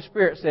the Holy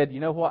Spirit said, you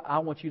know what, I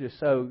want you to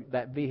sow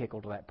that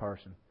vehicle to that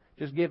person.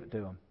 Just give it to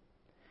them.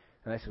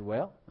 And they said,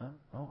 well,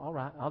 all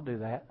right, I'll do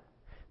that.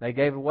 They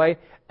gave it away,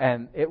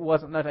 and it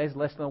wasn't nothing. It was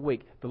less than a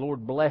week. The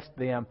Lord blessed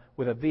them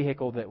with a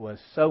vehicle that was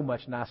so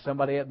much nice.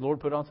 The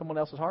Lord put it on someone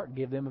else's heart and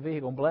give them a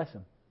vehicle and bless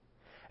them.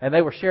 And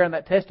they were sharing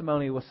that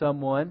testimony with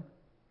someone.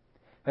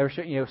 They were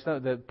sharing,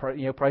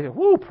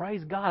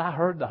 praise God! I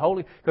heard the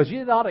Holy, because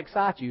it ought to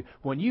excite you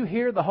when you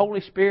hear the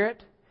Holy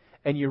Spirit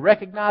and you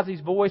recognize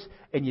His voice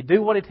and you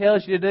do what He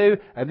tells you to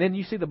do, and then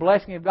you see the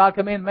blessing of God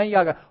come in. Man, you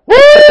ought to go,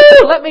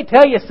 woo! Let me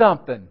tell you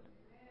something,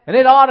 and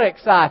it ought to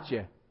excite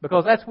you.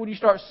 Because that's when you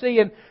start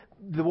seeing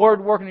the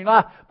Word working in your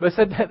life. But it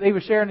said that he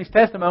was sharing his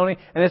testimony,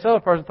 and this other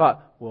person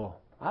thought,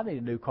 well, I need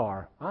a new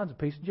car. Mine's a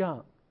piece of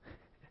junk.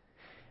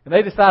 And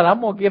they decided, I'm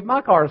going to give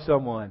my car to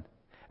someone.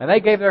 And they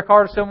gave their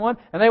car to someone,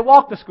 and they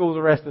walked to school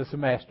the rest of the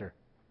semester.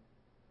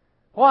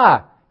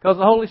 Why? Because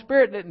the Holy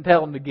Spirit didn't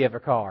tell them to give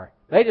a car.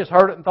 They just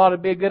heard it and thought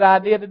it'd be a good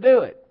idea to do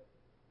it.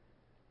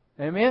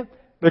 Amen?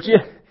 But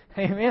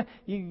amen,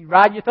 you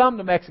ride your thumb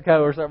to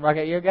Mexico or something like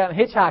that. You ever got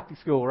hitchhiked to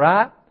school,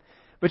 right?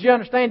 But you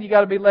understand, you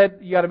got to be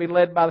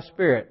led by the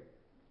Spirit.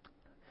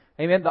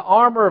 Amen. The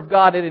armor of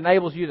God, it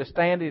enables you to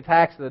stand the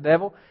attacks of the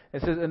devil.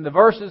 It says in the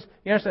verses,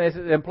 you understand,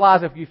 it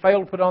implies if you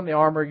fail to put on the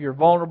armor, you're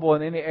vulnerable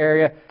in any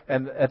area,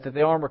 and that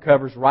the armor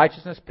covers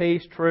righteousness,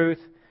 peace, truth,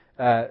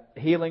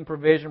 healing,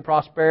 provision,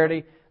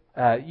 prosperity.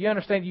 You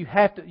understand, you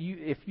have to.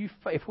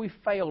 If we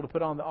fail to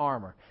put on the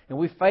armor and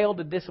we fail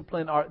to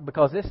discipline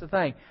because this is the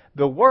thing,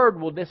 the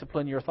Word will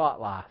discipline your thought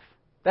life.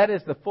 That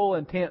is the full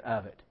intent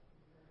of it.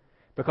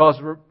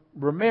 Because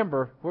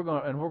remember, we're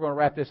going to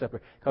wrap this up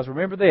here. Because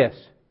remember this.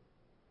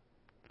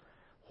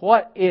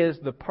 What is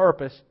the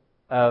purpose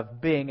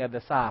of being a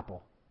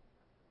disciple?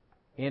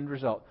 End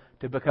result.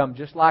 To become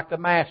just like the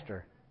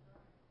Master.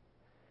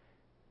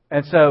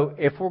 And so,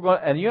 if we're going,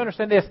 and you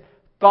understand this,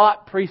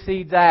 thought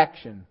precedes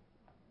action.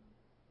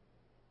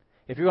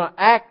 If you're going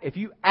to act, if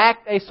you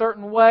act a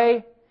certain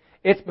way,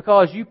 it's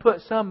because you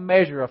put some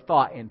measure of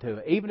thought into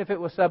it, even if it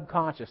was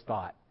subconscious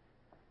thought.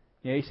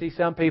 You see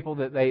some people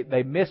that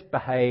they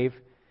misbehave,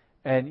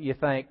 and you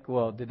think,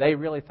 well, did they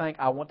really think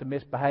I want to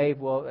misbehave?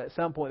 Well, at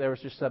some point there was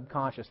just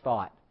subconscious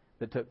thought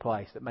that took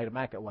place that made them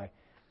act that way.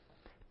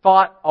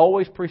 Thought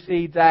always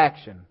precedes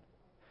action.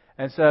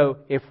 And so,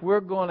 if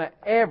we're going to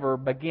ever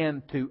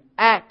begin to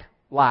act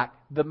like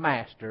the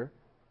Master,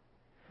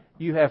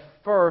 you have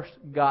first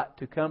got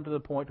to come to the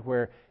point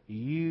where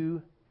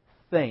you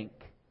think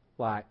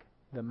like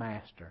the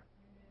Master.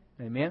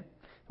 Amen?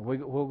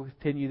 We'll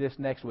continue this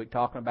next week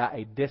talking about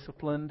a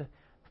disciplined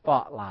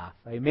thought life.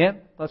 Amen?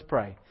 Let's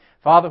pray.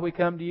 Father, we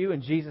come to you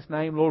in Jesus'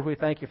 name. Lord, we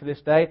thank you for this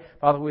day.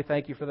 Father, we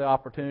thank you for the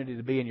opportunity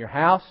to be in your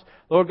house.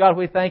 Lord God,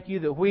 we thank you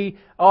that we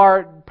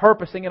are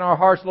purposing in our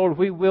hearts, Lord,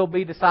 we will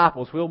be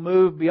disciples. We'll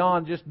move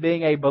beyond just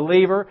being a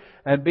believer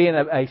and being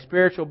a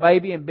spiritual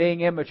baby and being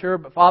immature.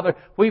 But Father,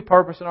 we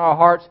purpose in our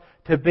hearts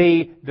to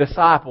be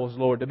disciples,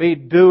 Lord, to be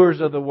doers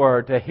of the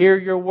Word, to hear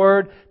your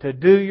Word, to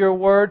do your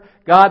Word.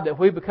 God, that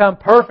we become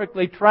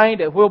perfectly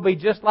trained, that we'll be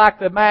just like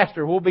the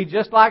Master. We'll be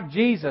just like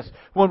Jesus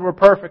when we're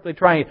perfectly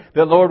trained.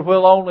 That, Lord,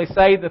 we'll only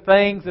say the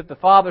things that the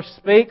Father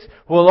speaks.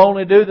 We'll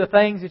only do the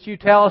things that you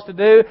tell us to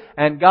do.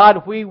 And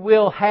God, we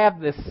will have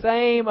the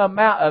same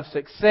amount of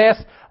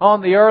success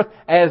on the earth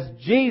as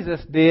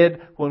Jesus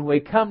did when we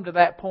come to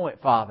that point,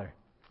 Father.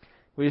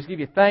 We just give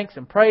you thanks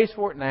and praise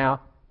for it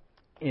now.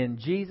 In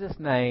Jesus'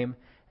 name,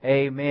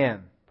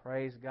 amen.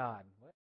 Praise God.